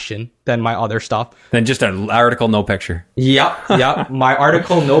traction than my other stuff. Then just an article, no picture. Yep. My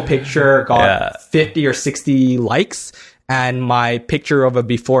article, no picture, got 50 or 60 likes. And my picture of a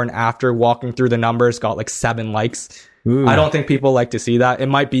before and after walking through the numbers got like 7 likes. Ooh. I don't think people like to see that. It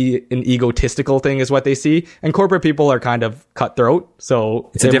might be an egotistical thing is what they see. And corporate people are kind of cutthroat.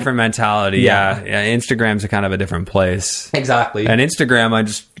 So it's a different mentality. Yeah. Instagram's a kind of a different place. Exactly. And Instagram, I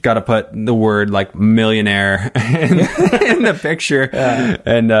just got to put the word like millionaire in the picture.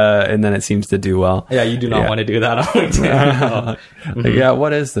 And then it seems to do well. Yeah. You do not want to do that on LinkedIn. Yeah.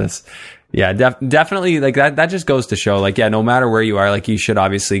 What is this? Yeah, definitely. Like that just goes to show, like, yeah, no matter where you are, like, you should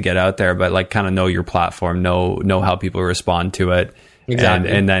obviously get out there, but like kind of know your platform, know how people respond to it. Exactly.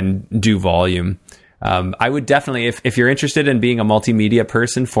 And then do volume. I would definitely, if you're interested in being a multimedia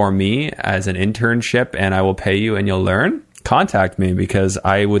person for me as an internship, and I will pay you and you'll learn, contact me, because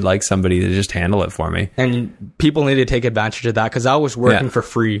I would like somebody to just handle it for me. And people need to take advantage of that, because I was working for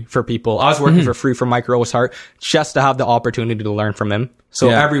free for people. I was working for free for Mike Rosehart, just to have the opportunity to learn from him. So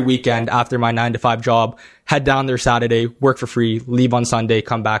every weekend after my 9-to-5 job, head down there Saturday, work for free, leave on Sunday,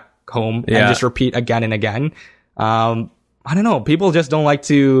 come back home, and just repeat again and again. I don't know. People just don't like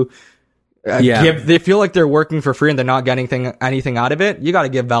to they feel like they're working for free and they're not getting anything out of it. You got to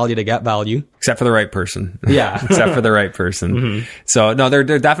give value to get value. Except for the right person. Yeah. Except for the right person. So no, there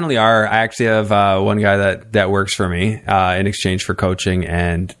definitely are. I actually have one guy that works for me in exchange for coaching,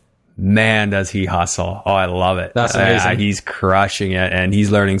 and man, does he hustle. Oh, I love it. That's amazing. He's crushing it, and he's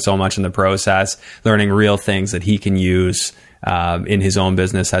learning so much in the process, learning real things that he can use in his own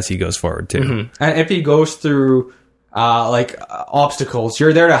business as he goes forward too. And if he goes through obstacles,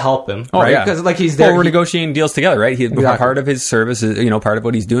 you're there to help him, right? Because like he's there. Well, we're negotiating deals together, right? Part of his service is, part of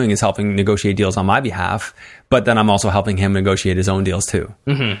what he's doing is helping negotiate deals on my behalf, but then I'm also helping him negotiate his own deals too.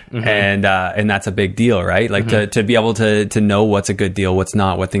 And that's a big deal, right? Like to be able to know what's a good deal, what's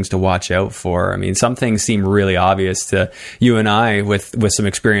not, what things to watch out for. I mean, some things seem really obvious to you and I with some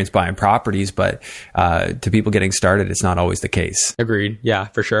experience buying properties, but to people getting started, it's not always the case. Agreed. Yeah,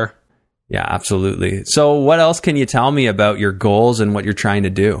 for sure. Yeah, absolutely. So what else can you tell me about your goals and what you're trying to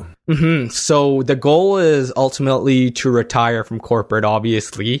do? So the goal is ultimately to retire from corporate,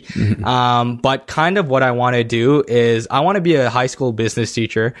 obviously. But kind of what I want to do is I want to be a high school business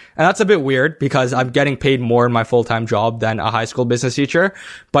teacher. And that's a bit weird because I'm getting paid more in my full-time job than a high school business teacher.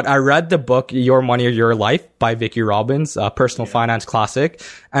 But I read the book, Your Money or Your Life by Vicki Robbins, a personal finance classic.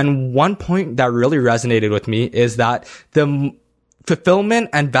 And one point that really resonated with me is that the fulfillment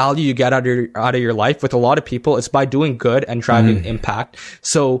and value you get out of your life with a lot of people is by doing good and driving impact.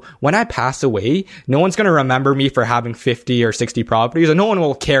 So when I pass away, no one's going to remember me for having 50 or 60 properties, and no one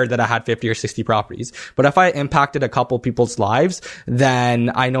will care that I had 50 or 60 properties. But if I impacted a couple people's lives,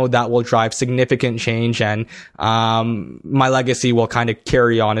 then I know that will drive significant change, and my legacy will kind of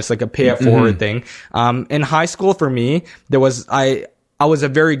carry on. It's like a pay it forward thing. In high school for me, I was a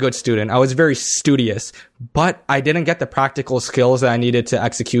very good student. I was very studious, but I didn't get the practical skills that I needed to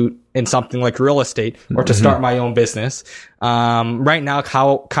execute in something like real estate or to start my own business. Right now,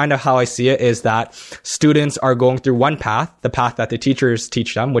 how I see it is that students are going through one path, the path that the teachers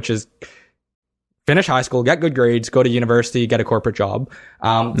teach them, which is finish high school, get good grades, go to university, get a corporate job.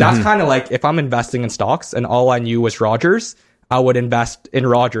 That's kind of like if I'm investing in stocks and all I knew was Rogers, I would invest in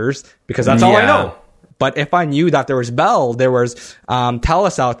Rogers because that's all I know. But if I knew that there was Bell, there was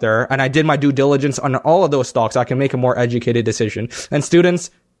TELUS out there, and I did my due diligence on all of those stocks, I can make a more educated decision. And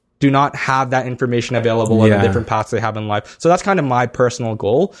students do not have that information available in the different paths they have in life. So that's kind of my personal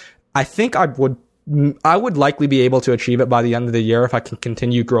goal. I think I would likely be able to achieve it by the end of the year if I can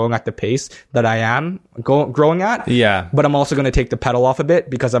continue growing at the pace that I am growing at. Yeah. But I'm also going to take the pedal off a bit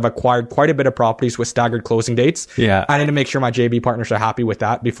because I've acquired quite a bit of properties with staggered closing dates. Yeah. I need to make sure my JV partners are happy with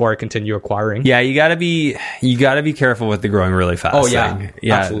that before I continue acquiring. Yeah, you gotta be careful with the growing really fast. Oh yeah. Thing.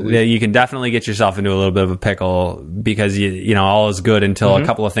 Yeah. Absolutely. You can definitely get yourself into a little bit of a pickle because you know, all is good until a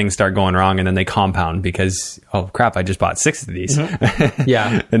couple of things start going wrong and then they compound because, oh crap, I just bought 6 of these.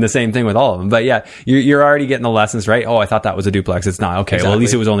 Yeah. And the same thing with all of them. But yeah, you're already getting the lessons, right? Oh, I thought that was a duplex. It's not. Okay. Exactly. Well, at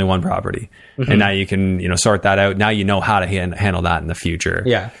least it was only one property. And now you can, sort that out. Now you know how to handle that in the future.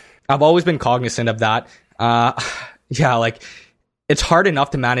 Yeah. I've always been cognizant of that. Yeah, like it's hard enough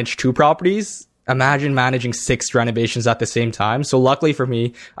to manage 2 properties. Imagine managing 6 renovations at the same time. So luckily for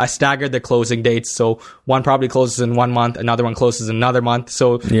me, I staggered the closing dates. So one property closes in 1 month, another one closes in another month.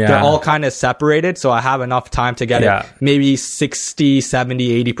 So they're all kind of separated. So I have enough time to get it maybe 60,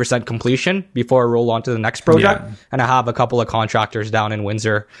 70, 80% completion before I roll on to the next project. And I have a couple of contractors down in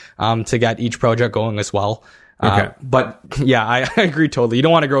Windsor to get each project going as well. But yeah, I agree totally. You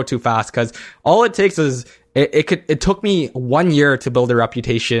don't want to grow too fast because all it takes is it took me 1 year to build a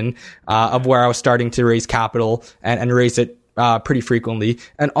reputation of where I was starting to raise capital and raise it pretty frequently.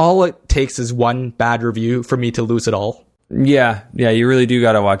 And all it takes is one bad review for me to lose it all. Yeah, you really do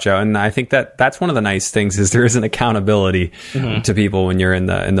got to watch out. And I think that's one of the nice things is there is an accountability to people when you're in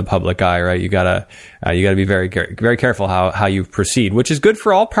the public eye, right? You gotta be very, very careful how you proceed, which is good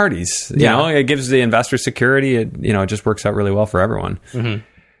for all parties. You know, it gives the investor security. It just works out really well for everyone.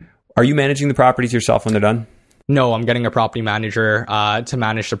 Are you managing the properties yourself when they're done? No, I'm getting a property manager to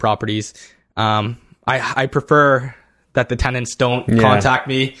manage the properties. I prefer that the tenants don't contact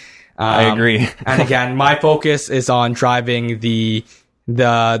me. I agree. And again, my focus is on driving the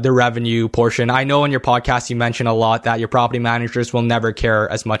revenue portion. I know in your podcast you mention a lot that your property managers will never care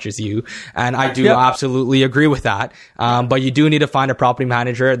as much as you, and I do absolutely agree with that. But you do need to find a property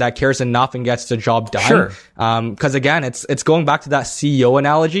manager that cares enough and gets the job done. Sure. Because again, it's going back to that CEO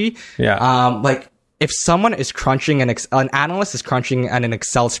analogy. Yeah. Like if someone is crunching an analyst is crunching an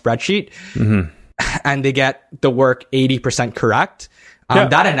Excel spreadsheet, and they get the work 80% correct.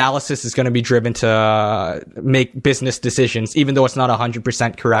 That analysis is going to be driven to make business decisions, even though it's not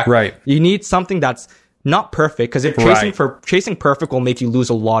 100% correct. Right. You need something that's not perfect, because if chasing perfect will make you lose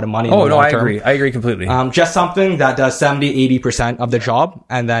a lot of money. Oh, no, I agree. I agree completely. Just something that does 70, 80% of the job,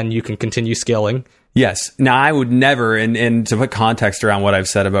 and then you can continue scaling. Yes. Now, I would never, and to put context around what I've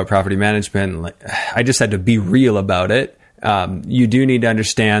said about property management, I just had to be real about it. You do need to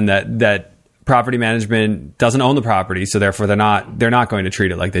understand that property management doesn't own the property, so therefore they're not going to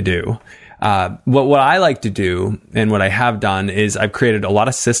treat it like they do. What I like to do, and what I have done, is I've created a lot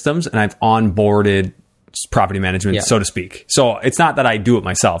of systems and I've onboarded property management, so to speak. So it's not that I do it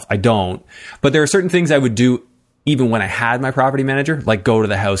myself. I don't. But there are certain things I would do even when I had my property manager, like go to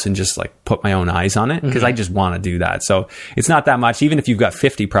the house and just like put my own eyes on it, because I just want to do that. So it's not that much. Even if you've got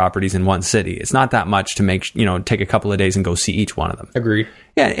 50 properties in one city, it's not that much to make, take a couple of days and go see each one of them. Agreed.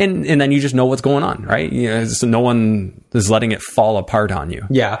 Yeah, and then you just know what's going on, right? So no one is letting it fall apart on you.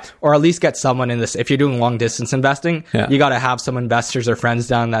 Yeah, or at least get someone in this. If you're doing long distance investing, you got to have some investors or friends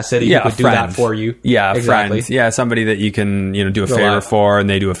down in that city who could do that for you. Yeah, exactly. Friends. Yeah, somebody that you can do a favor for, and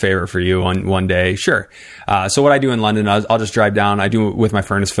they do a favor for you on one day. Sure. So what I do in London, I'll just drive down. I do it with my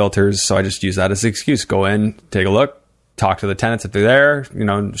furnace filters, so I just use that as an excuse. Go in, take a look. Talk to the tenants if they're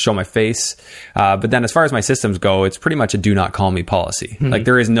there, show my face. But then as far as my systems go, it's pretty much a do not call me policy. Mm-hmm. Like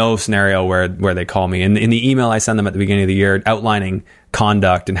there is no scenario where they call me. And in the email I send them at the beginning of the year outlining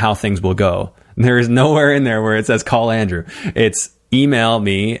conduct and how things will go, there is nowhere in there where it says call Andrew. It's email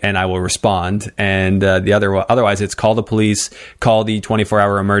me and I will respond. And otherwise it's call the police, call the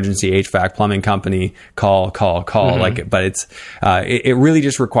 24-hour emergency HVAC plumbing company, call. Mm-hmm. But it really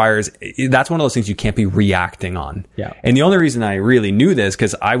just requires, that's one of those things you can't be reacting on. Yeah. And the only reason I really knew this,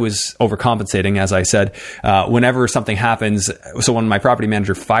 because I was overcompensating, as I said, whenever something happens. So when my property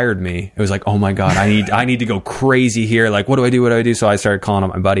manager fired me, it was like, oh my God, I need to go crazy here. Like, what do I do? So I started calling up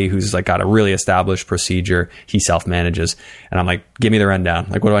my buddy who's like got a really established procedure. He self-manages. And I'm like, give me the rundown.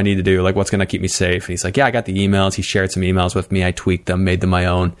 Like, what do I need to do? Like, what's going to keep me safe? And he's like, yeah, I got the emails. He shared some emails with me. I tweaked them, made them my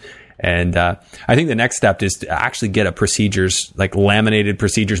own. And I think the next step is to actually get a procedures, like laminated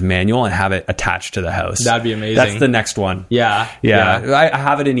procedures manual and have it attached to the house. That'd be amazing. That's the next one. Yeah. I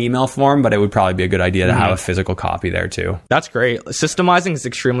have it in email form, but it would probably be a good idea to have a physical copy there too. That's great. Systemizing is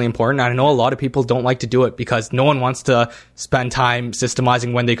extremely important. I know a lot of people don't like to do it because no one wants to spend time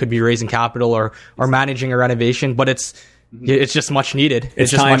systemizing when they could be raising capital or managing a renovation, but it's just much needed.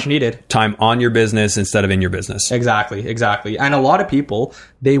 It's just much needed. Time on your business instead of in your business. Exactly. And a lot of people,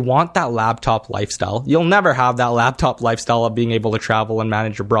 they want that laptop lifestyle. You'll never have that laptop lifestyle of being able to travel and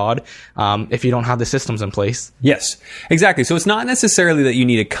manage abroad if you don't have the systems in place. Yes, exactly. So it's not necessarily that you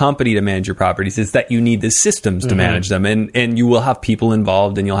need a company to manage your properties. It's that you need the systems to manage them. And you will have people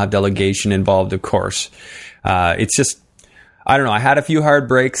involved and you'll have delegation involved, of course. It's just, I don't know. I had a few hard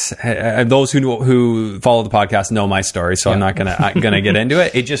breaks. Those who follow the podcast know my story, so I'm not gonna get into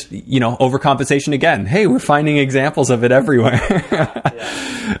it. It just, overcompensation again. Hey, we're finding examples of it everywhere.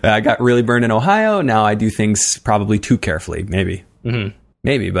 I got really burned in Ohio. Now I do things probably too carefully. Maybe,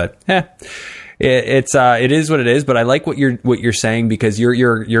 but it is what it is. But I like what you're saying because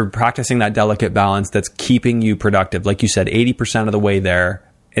you're practicing that delicate balance that's keeping you productive. Like you said, 80% of the way there.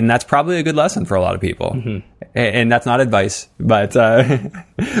 And that's probably a good lesson for a lot of people. Mm-hmm. And that's not advice, but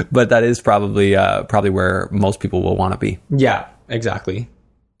that is probably where most people will want to be. Yeah, exactly.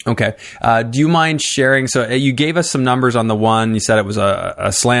 Okay. Do you mind sharing? So you gave us some numbers on the one. You said it was a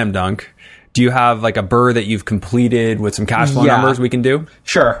slam dunk. Do you have like a BRRRR that you've completed with some cash flow numbers we can do?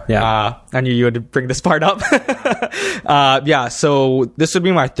 Sure. Yeah. I knew you would bring this part up. So this would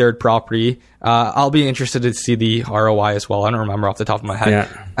be my third property. I'll be interested to see the ROI as well. I don't remember off the top of my head.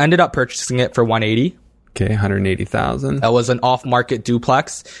 Yeah. I ended up purchasing it for $180,000. Okay, $180,000. That was an off-market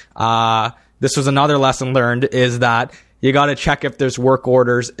duplex. This was another lesson learned is that you got to check if there's work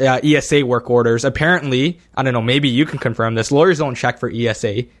orders, ESA work orders. Apparently, I don't know, maybe you can confirm this. Lawyers don't check for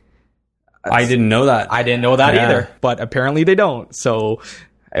ESA. I didn't know that. I didn't know that either, but apparently they don't. So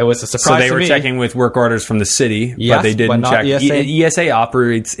it was a surprise. So they were checking with work orders from the city, but they didn't check. ESA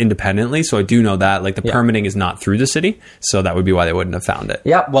operates independently, so I do know that. Like the permitting is not through the city, so that would be why they wouldn't have found it.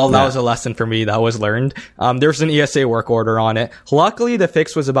 Yeah, well, that was a lesson for me that was learned. There's an ESA work order on it. Luckily, the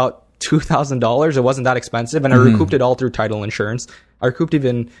fix was about $2,000. It wasn't that expensive, and I recouped it all through title insurance. I recouped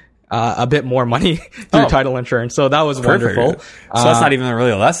even a bit more money through title insurance. So that was wonderful. So that's not even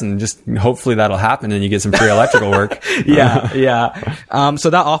really a lesson. Just hopefully that'll happen and you get some free electrical work. Yeah. So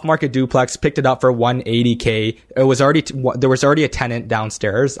that off-market duplex picked it up for $180K. It was there was already a tenant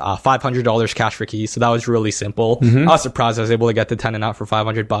downstairs, $500 cash for keys. So that was really simple. I was surprised I was able to get the tenant out for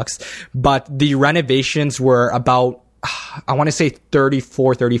 $500, but the renovations were about, I want to say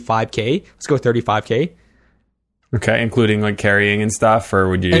 35K. Let's go 35K. Okay, including like carrying and stuff, or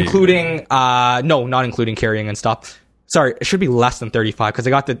would you? Including, no, not including carrying and stuff. Sorry, it should be less than 35 because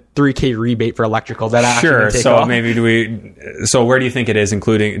I got the $3K rebate for electrical that I actually didn't take off. Maybe so where do you think it is,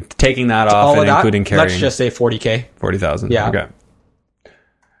 including taking that off and including carrying? Let's just say 40K. 40,000. Yeah. Okay.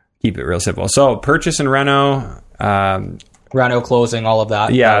 Keep it real simple. So purchase and reno. Reno closing, all of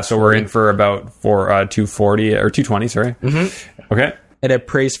that. Yeah, so we're in for about 240 or 220. Sorry. Mm-hmm. Okay. It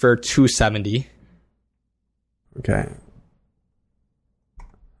appraised for 270. Okay.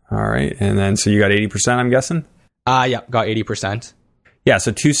 All right. And then, so you got 80%, I'm guessing? Yeah, got 80%. Yeah,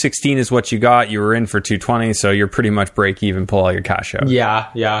 so 216 is what you got. You were in for 220, so you're pretty much break even, pull all your cash out. Yeah.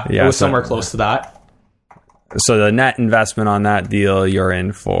 It was somewhere close to that. So the net investment on that deal, you're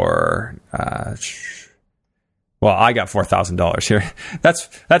in for Well, I got $4,000 here. That's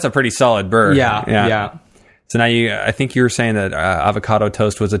a pretty solid burr. Yeah. So now I think you were saying that avocado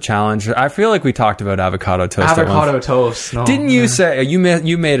toast was a challenge. I feel like we talked about avocado toast. Avocado toast. No. Didn't you say you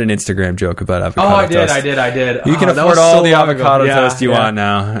made an Instagram joke about avocado toast? I did. You can afford all the avocado toast you want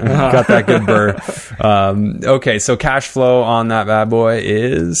now. Got that good burr. Okay, so cash flow on that bad boy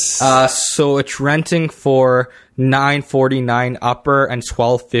is so it's renting for $949 upper and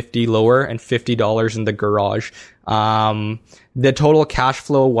 $1,250 lower and $50 in the garage. The total cash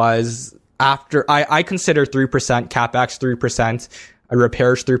flow was, after I consider 3% capex, 3%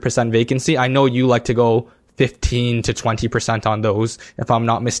 repairs, 3% vacancy. I know you like to go 15 to 20% on those, if I'm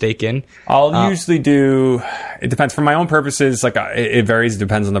not mistaken. I'll usually do, it depends. For my own purposes, like it varies, it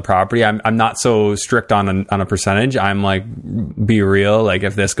depends on the property. I'm not so strict on a percentage. I'm like, be real. Like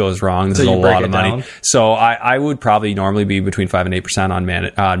if this goes wrong, this is a lot of money. Down. So I would probably normally be between 5 and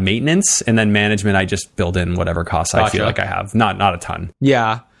 8% on maintenance, and then management, I just build in whatever costs I feel like I have. Not a ton.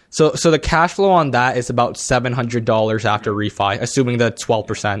 Yeah. So the cash flow on that is about $700 after refi, assuming the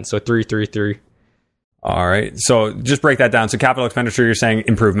 12%. So 333. All right. So just break that down. So capital expenditure, you're saying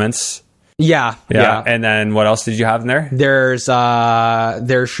improvements. Yeah. And then what else did you have in there? There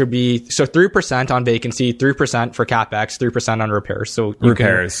should be, so 3% on vacancy, 3% for capex, 3% on repairs. So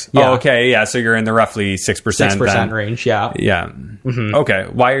repairs. Okay. Yeah. So you're in the roughly 6%. 6% range. Yeah. Yeah. Mm-hmm. Okay.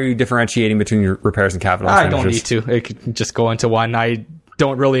 Why are you differentiating between your repairs and capital expenditures? I don't need to. It could just go into one. I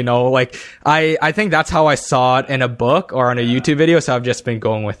don't really know. Like I think that's how I saw it in a book or on a YouTube video, so I've just been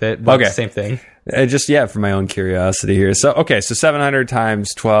going with it. But same thing. For my own curiosity here. So 700 times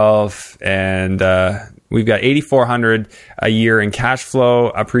 12, and we've got 8,400 a year in cash flow.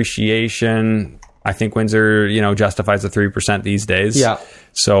 Appreciation, I think Windsor, justifies the 3% these days. Yeah.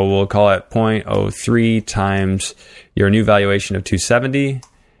 So we'll call it 0.03 times your new valuation of 270,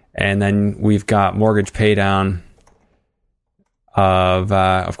 and then we've got mortgage pay down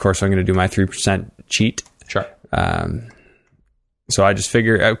of course, I'm going to do my 3% cheat. Sure. So I just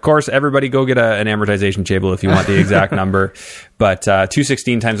figure, of course, everybody go get an amortization table if you want the exact number, but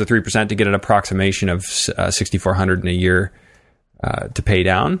 216 times the 3% to get an approximation of 6,400 in a year to pay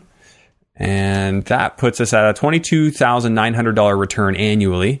down. And that puts us at a $22,900 return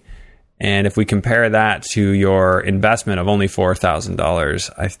annually. And if we compare that to your investment of only $4,000,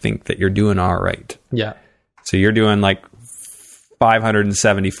 I think that you're doing all right. Yeah. So you're doing like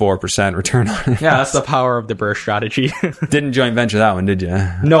 574% return on it. Yeah, that's the power of the burr strategy. Didn't joint venture that one, did you?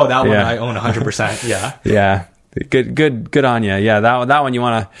 No, that one I own 100%. Yeah. Yeah. Good on you. Yeah, that one you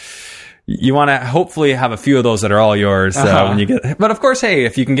want to hopefully have a few of those that are all yours when you get. But of course, hey,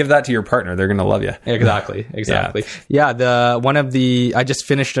 if you can give that to your partner, they're going to love you. Exactly. Yeah. I just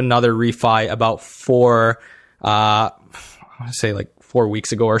finished another refi about 4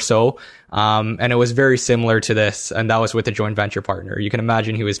 weeks ago or so. And it was very similar to this, and that was with a joint venture partner. You can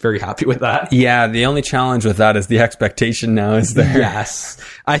imagine he was very happy with that. Yeah, the only challenge with that is the expectation now is there. Yes.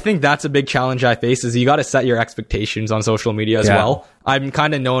 I think that's a big challenge I face, is you got to set your expectations on social media as well. I'm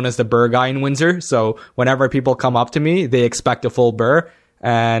kind of known as the burr guy in Windsor, so whenever people come up to me, they expect a full burr.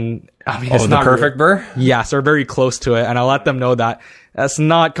 And I mean, it's not the perfect burr? Yes, or very close to it. And I let them know that that's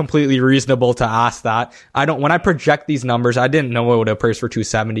not completely reasonable to ask that. When I project these numbers, I didn't know it would appraise for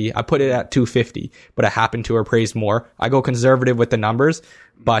 270. I put it at 250, but it happened to appraise more. I go conservative with the numbers,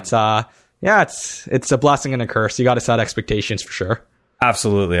 but it's a blessing and a curse. You got to set expectations for sure.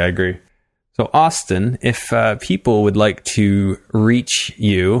 Absolutely. I agree. So Austin, if people would like to reach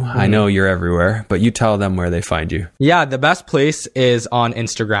you, I know you're everywhere, but you tell them where they find you. Yeah, the best place is on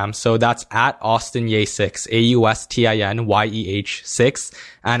Instagram. So that's at Austin Yeh 6, AUSTINYEH 6.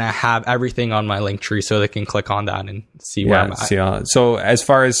 And I have everything on my link tree, so they can click on that and see where I'm at. So as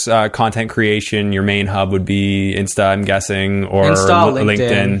far as content creation, your main hub would be Insta, I'm guessing, or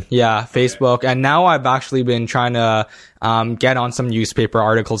LinkedIn. Yeah, Facebook. And now I've actually been trying to get on some newspaper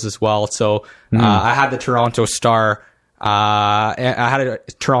articles as well. So I had the Toronto Star. I had a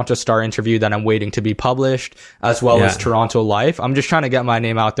Toronto Star interview that I'm waiting to be published, as well as Toronto Life. I'm just trying to get my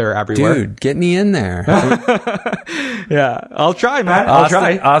name out there everywhere. Dude, get me in there. Yeah, I'll try, man. I'll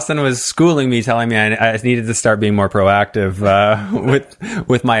try. Austin was schooling me, telling me I needed to start being more proactive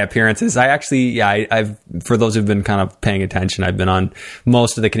with my appearances. I actually, I've for those who've been kind of paying attention, I've been on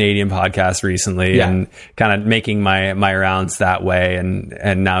most of the Canadian podcasts recently and kind of making my rounds that way,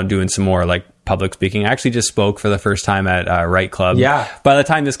 and now doing some more like public speaking. I actually just spoke for the first time at Right Club. Yeah. By the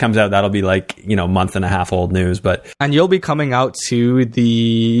time this comes out, that'll be like, month and a half old news. And you'll be coming out to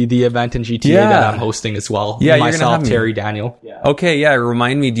the event in GTA that I'm hosting as well. Yeah, myself, you're gonna have Terry, Daniel. Yeah. Okay, yeah.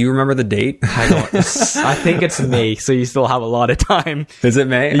 Remind me. Do you remember the date? I don't. I think it's May, so you still have a lot of time. Is it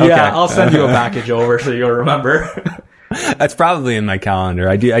May? Yeah, okay. I'll send you a package over so you'll remember. That's probably in my calendar.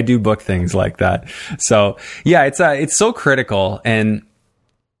 I do book things like that. So yeah, it's so critical. And,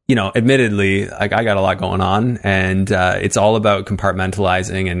 admittedly, like I got a lot going on, and it's all about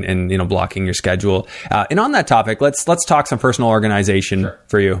compartmentalizing and blocking your schedule. And on that topic, let's talk some personal organization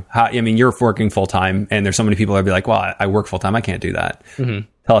for you. You're working full time, and there's so many people that be like, well, I work full time. I can't do that. Mm-hmm.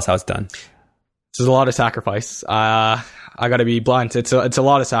 Tell us how it's done. There's a lot of sacrifice. I got to be blunt. It's a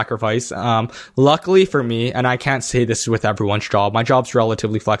lot of sacrifice. Luckily for me, and I can't say this with everyone's job, my job's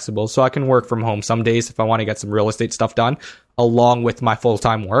relatively flexible, so I can work from home some days if I want to get some real estate stuff done along with my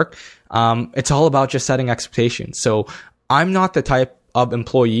full-time work. It's all about just setting expectations. So I'm not the type of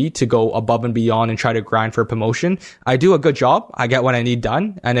employee to go above and beyond and try to grind for promotion. I do a good job. I get what I need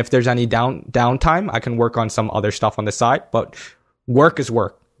done. And if there's any downtime, I can work on some other stuff on the side, but work is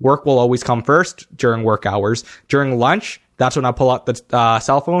work. Work will always come first during work hours. During lunch, that's when I pull out the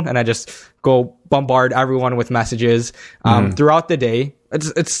cell phone and I just go bombard everyone with messages. Throughout the day,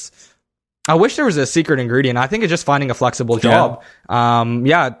 I wish there was a secret ingredient. I think it's just finding a flexible job.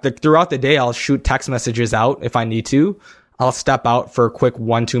 Throughout the day, I'll shoot text messages out if I need to. I'll step out for a quick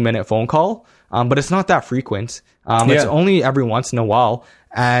 1-2 minute phone call. But it's not that frequent. It's only every once in a while.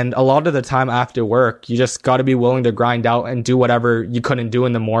 And a lot of the time after work, you just got to be willing to grind out and do whatever you couldn't do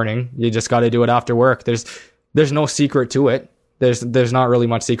in the morning. You just got to do it after work. There's no secret to it. There's not really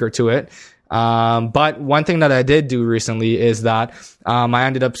much secret to it. But one thing that I did do recently is that I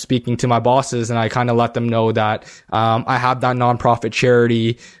ended up speaking to my bosses, and I kind of let them know that I have that nonprofit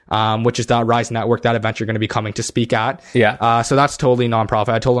charity, which is that Rise Network, that event you're going to be coming to speak at. Yeah. So that's totally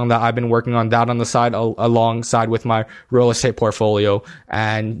nonprofit. I told them that I've been working on that on the side alongside with my real estate portfolio.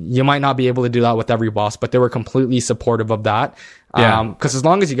 And you might not be able to do that with every boss, but they were completely supportive of that. Because as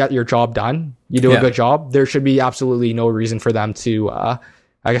long as you get your job done, you do a good job, there should be absolutely no reason for them to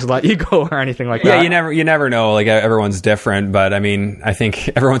let you go or anything like that. Yeah, you never know. Like, everyone's different, but I think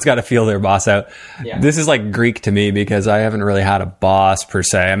everyone's got to feel their boss out. Yeah. This is like Greek to me because I haven't really had a boss per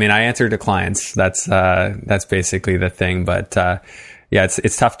se. I answer to clients. That's basically the thing. But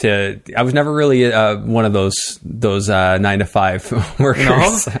it's tough to. I was never really one of those 9-to-5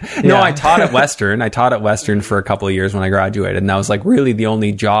 workers. No, I taught at Western. I taught at Western for a couple of years when I graduated, and that was like really the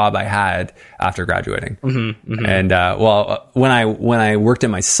only job I had after graduating. Mm-hmm, mm-hmm. And when I worked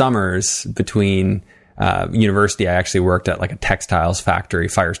in my summers between university, I actually worked at like a textiles factory,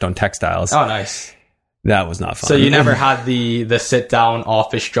 Firestone Textiles. Oh, nice. That was not fun. So you never had the sit down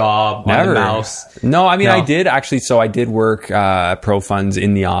office job on the mouse? No, I did actually. So I did work Pro Funds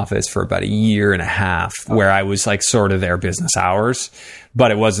in the office for about 1.5 years, where I was like sort of their business hours, but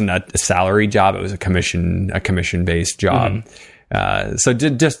it wasn't a salary job. It was a commission based job. Mm-hmm. So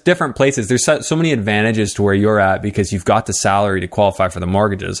just different places. There's so many advantages to where you're at because you've got the salary to qualify for the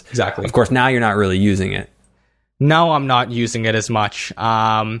mortgages. Exactly. Of course, now you're not really using it. No, I'm not using it as much.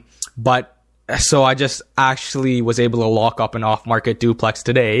 But so I just actually was able to lock up an off-market duplex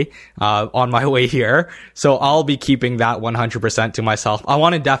today on my way here. So I'll be keeping that 100% to myself. I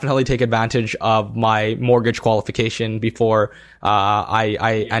want to definitely take advantage of my mortgage qualification before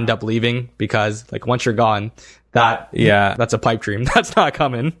I end up leaving, because like once you're gone, that's a pipe dream. That's not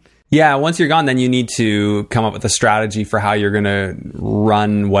coming. Yeah, once you're gone, then you need to come up with a strategy for how you're going to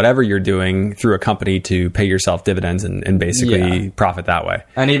run whatever you're doing through a company to pay yourself dividends and basically profit that way.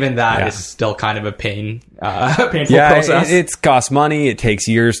 And even that is still kind of a painful process. It's costs money. It takes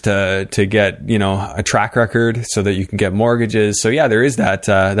years to get, a track record so that you can get mortgages. So yeah, there is that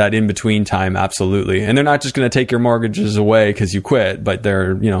in between time. Absolutely. And they're not just going to take your mortgages away because you quit, but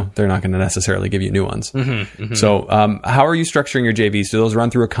they're not going to necessarily give you new ones. Mm-hmm, mm-hmm. So, how are you structuring your JVs? Do those run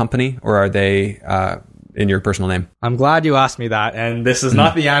through a company, or are they in your personal name? I'm glad you asked me that, and this is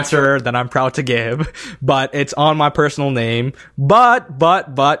not the answer that I'm proud to give, but it's on my personal name. But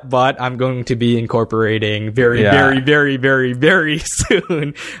I'm going to be incorporating very, very, very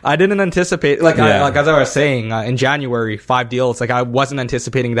soon. I didn't anticipate, as I was saying, in January, 5 deals. Like, I wasn't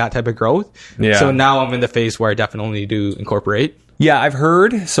anticipating that type of growth. Yeah. So now I'm in the phase where I definitely need to incorporate. Yeah, I've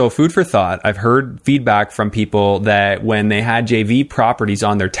heard, so food for thought, I've heard feedback from people that when they had JV properties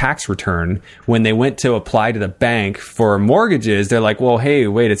on their tax return, when they went to apply to the bank for mortgages, they're like, well, hey,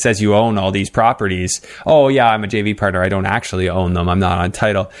 wait, it says you own all these properties. Oh, yeah, I'm a JV partner. I don't actually own them. I'm not on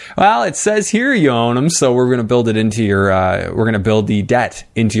title. Well, it says here you own them, so we're going to build it into your, we're going to build the debt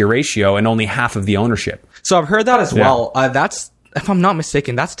into your ratio and only half of the ownership. So I've heard that as well. That's, if I'm not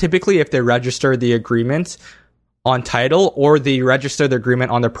mistaken, that's typically if they register the agreement on title or they register the agreement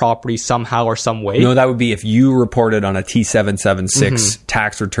on their property somehow or some way. No, that would be if you reported on a T776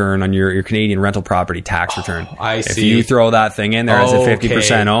 tax return on your Canadian rental property tax return. I see. If you throw that thing in there as a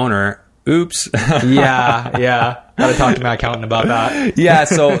 50% owner, oops. yeah. Gotta talk to my accountant about that. Yeah,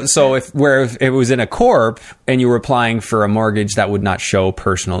 so if it was in a corp and you were applying for a mortgage, that would not show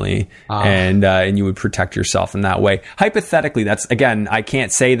personally, and you would protect yourself in that way. Hypothetically, that's, again, I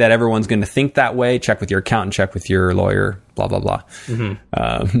can't say that everyone's going to think that way. Check with your accountant, check with your lawyer, blah blah blah.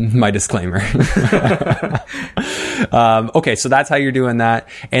 My disclaimer. Okay, so that's how you're doing that.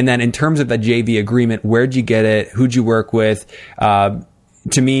 And then in terms of the JV agreement, where'd you get it? Who'd you work with?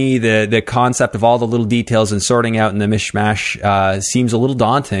 To me, the concept of all the little details and sorting out in the mishmash seems a little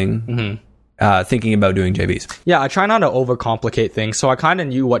daunting, thinking about doing JVs. Yeah, I try not to overcomplicate things. So I kind of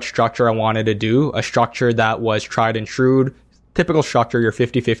knew what structure I wanted to do, a structure that was tried and true, typical structure, you're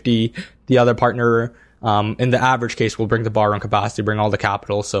 50-50. The other partner, in the average case, will bring the borrowing capacity, bring all the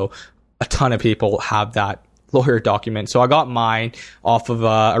capital. So a ton of people have that lawyer document. So I got mine off of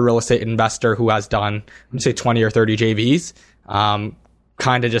a real estate investor who has done, let's say, 20 or 30 JVs.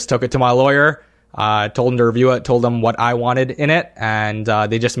 Kind of just took it to my lawyer, told him to review it, told them what I wanted in it, and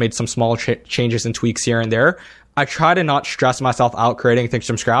they just made some small changes and tweaks here and there. I try to not stress myself out creating things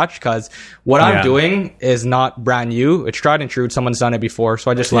from scratch because what I'm doing is not brand new. It's tried and true. Someone's done it before,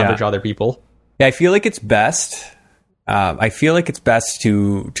 so I just leverage other people. Yeah, I feel like it's best.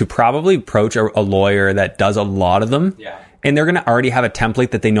 To probably approach a lawyer that does a lot of them, and they're going to already have a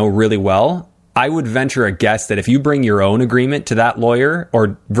template that they know really well. I would venture a guess that if you bring your own agreement to that lawyer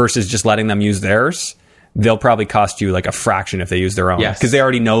or versus just letting them use theirs, they'll probably cost you like a fraction if they use their own. Yes. Because they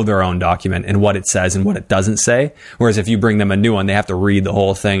already know their own document and what it says and what it doesn't say. Whereas if you bring them a new one, they have to read the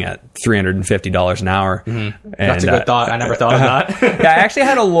whole thing at $350 an hour. And, that's a good thought. I never thought of that. Yeah, I actually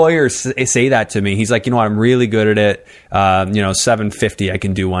had a lawyer say that to me. He's like, you know what, I'm really good at it. $750 I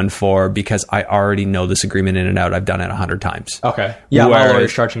can do one for because I already know this agreement in and out. I've done it 100 times. Okay. Yeah, my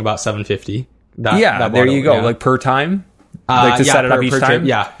lawyer's charging about $750. There you go. Yeah. Like per time? Like to set it up each time?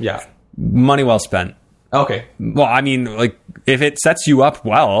 Yeah. Money well spent. Okay. Well, I mean, like, if it sets you up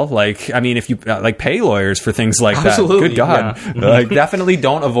well, like, I mean, if you like pay lawyers for things like that, good God, like, definitely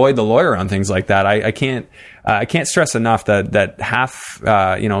don't avoid the lawyer on things like that. I can't stress enough that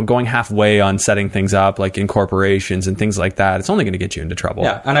going halfway on setting things up, like in corporations and things like that, it's only going to get you into trouble.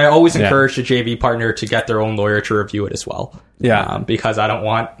 Yeah. And I always encourage the JV partner to get their own lawyer to review it as well. Yeah. Because I don't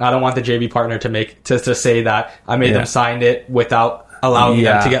want the JV partner to say that I made them sign it without allowing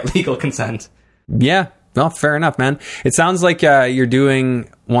them to get legal consent. Yeah. Well, fair enough, man. It sounds like you're doing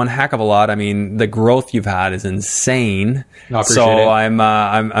one heck of a lot. I mean, the growth you've had is insane. So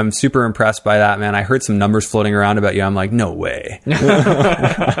I'm super impressed by that, man. I heard some numbers floating around about you. I'm like, no way.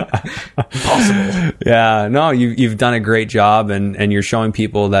 Possible. Yeah, no, you've done a great job, and you're showing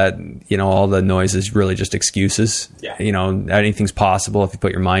people that, all the noise is really just excuses. Yeah. Anything's possible if you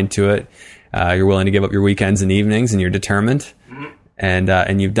put your mind to it. You're willing to give up your weekends and evenings, and you're determined.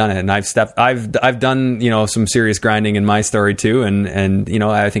 And you've done it, and I've done some serious grinding in my story too, and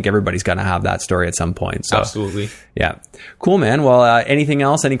I think everybody's gonna have that story at some point. So absolutely, yeah, cool, man. Well, anything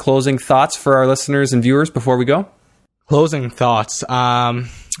else? Any closing thoughts for our listeners and viewers before we go? Closing thoughts.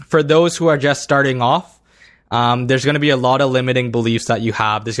 For those who are just starting off, there's going to be a lot of limiting beliefs that you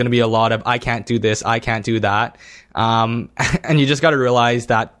have. There's going to be a lot of I can't do this, I can't do that. And you just got to realize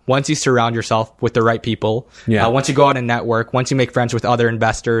that once you surround yourself with the right people, once you go out and network, once you make friends with other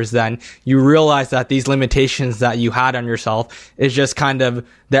investors, then you realize that these limitations that you had on yourself is just kind of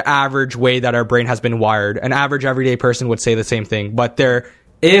the average way that our brain has been wired. An average everyday person would say the same thing, but there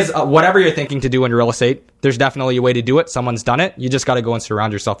is whatever you're thinking to do in real estate, there's definitely a way to do it. Someone's done it. You just got to go and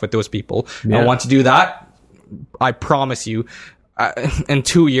surround yourself with those people. And once you do that, I promise you, in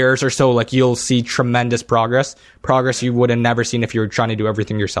 2 years or so, like, you'll see tremendous progress you would have never seen if you were trying to do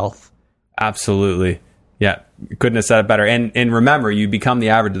everything yourself. Absolutely. Yeah. Couldn't have said it better. And remember, you become the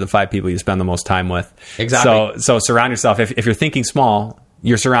average of the 5 people you spend the most time with. Exactly. So surround yourself. If you're thinking small,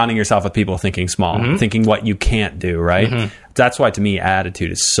 you're surrounding yourself with people thinking small, thinking what you can't do, right? That's why, to me,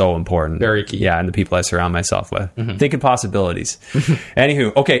 attitude is so important. Very key. Yeah, and the people I surround myself with. Thinking possibilities.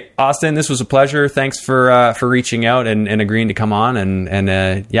 Anywho, okay, Austin, this was a pleasure. Thanks for reaching out and agreeing to come on.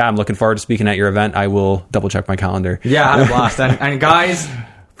 And yeah, I'm looking forward to speaking at your event. I will double check my calendar. Yeah, I had a blast. And guys,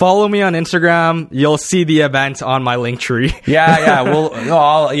 follow me on Instagram. You'll see the event on my link tree. We'll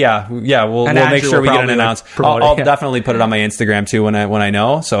make sure we get an announcement. I'll definitely put it on my Instagram too when I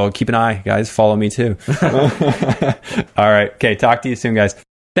know. So keep an eye, guys. Follow me too. All right. Okay. Talk to you soon, guys.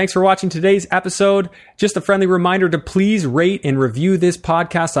 Thanks for watching today's episode. Just a friendly reminder to please rate and review this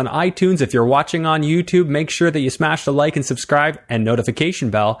podcast on iTunes. If you're watching on YouTube, make sure that you smash the like and subscribe and notification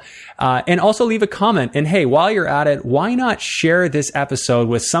bell. And also leave a comment. And hey, while you're at it, why not share this episode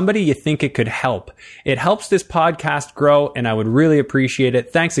with somebody you think it could help? It helps this podcast grow, and I would really appreciate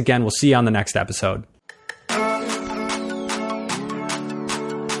it. Thanks again. We'll see you on the next episode.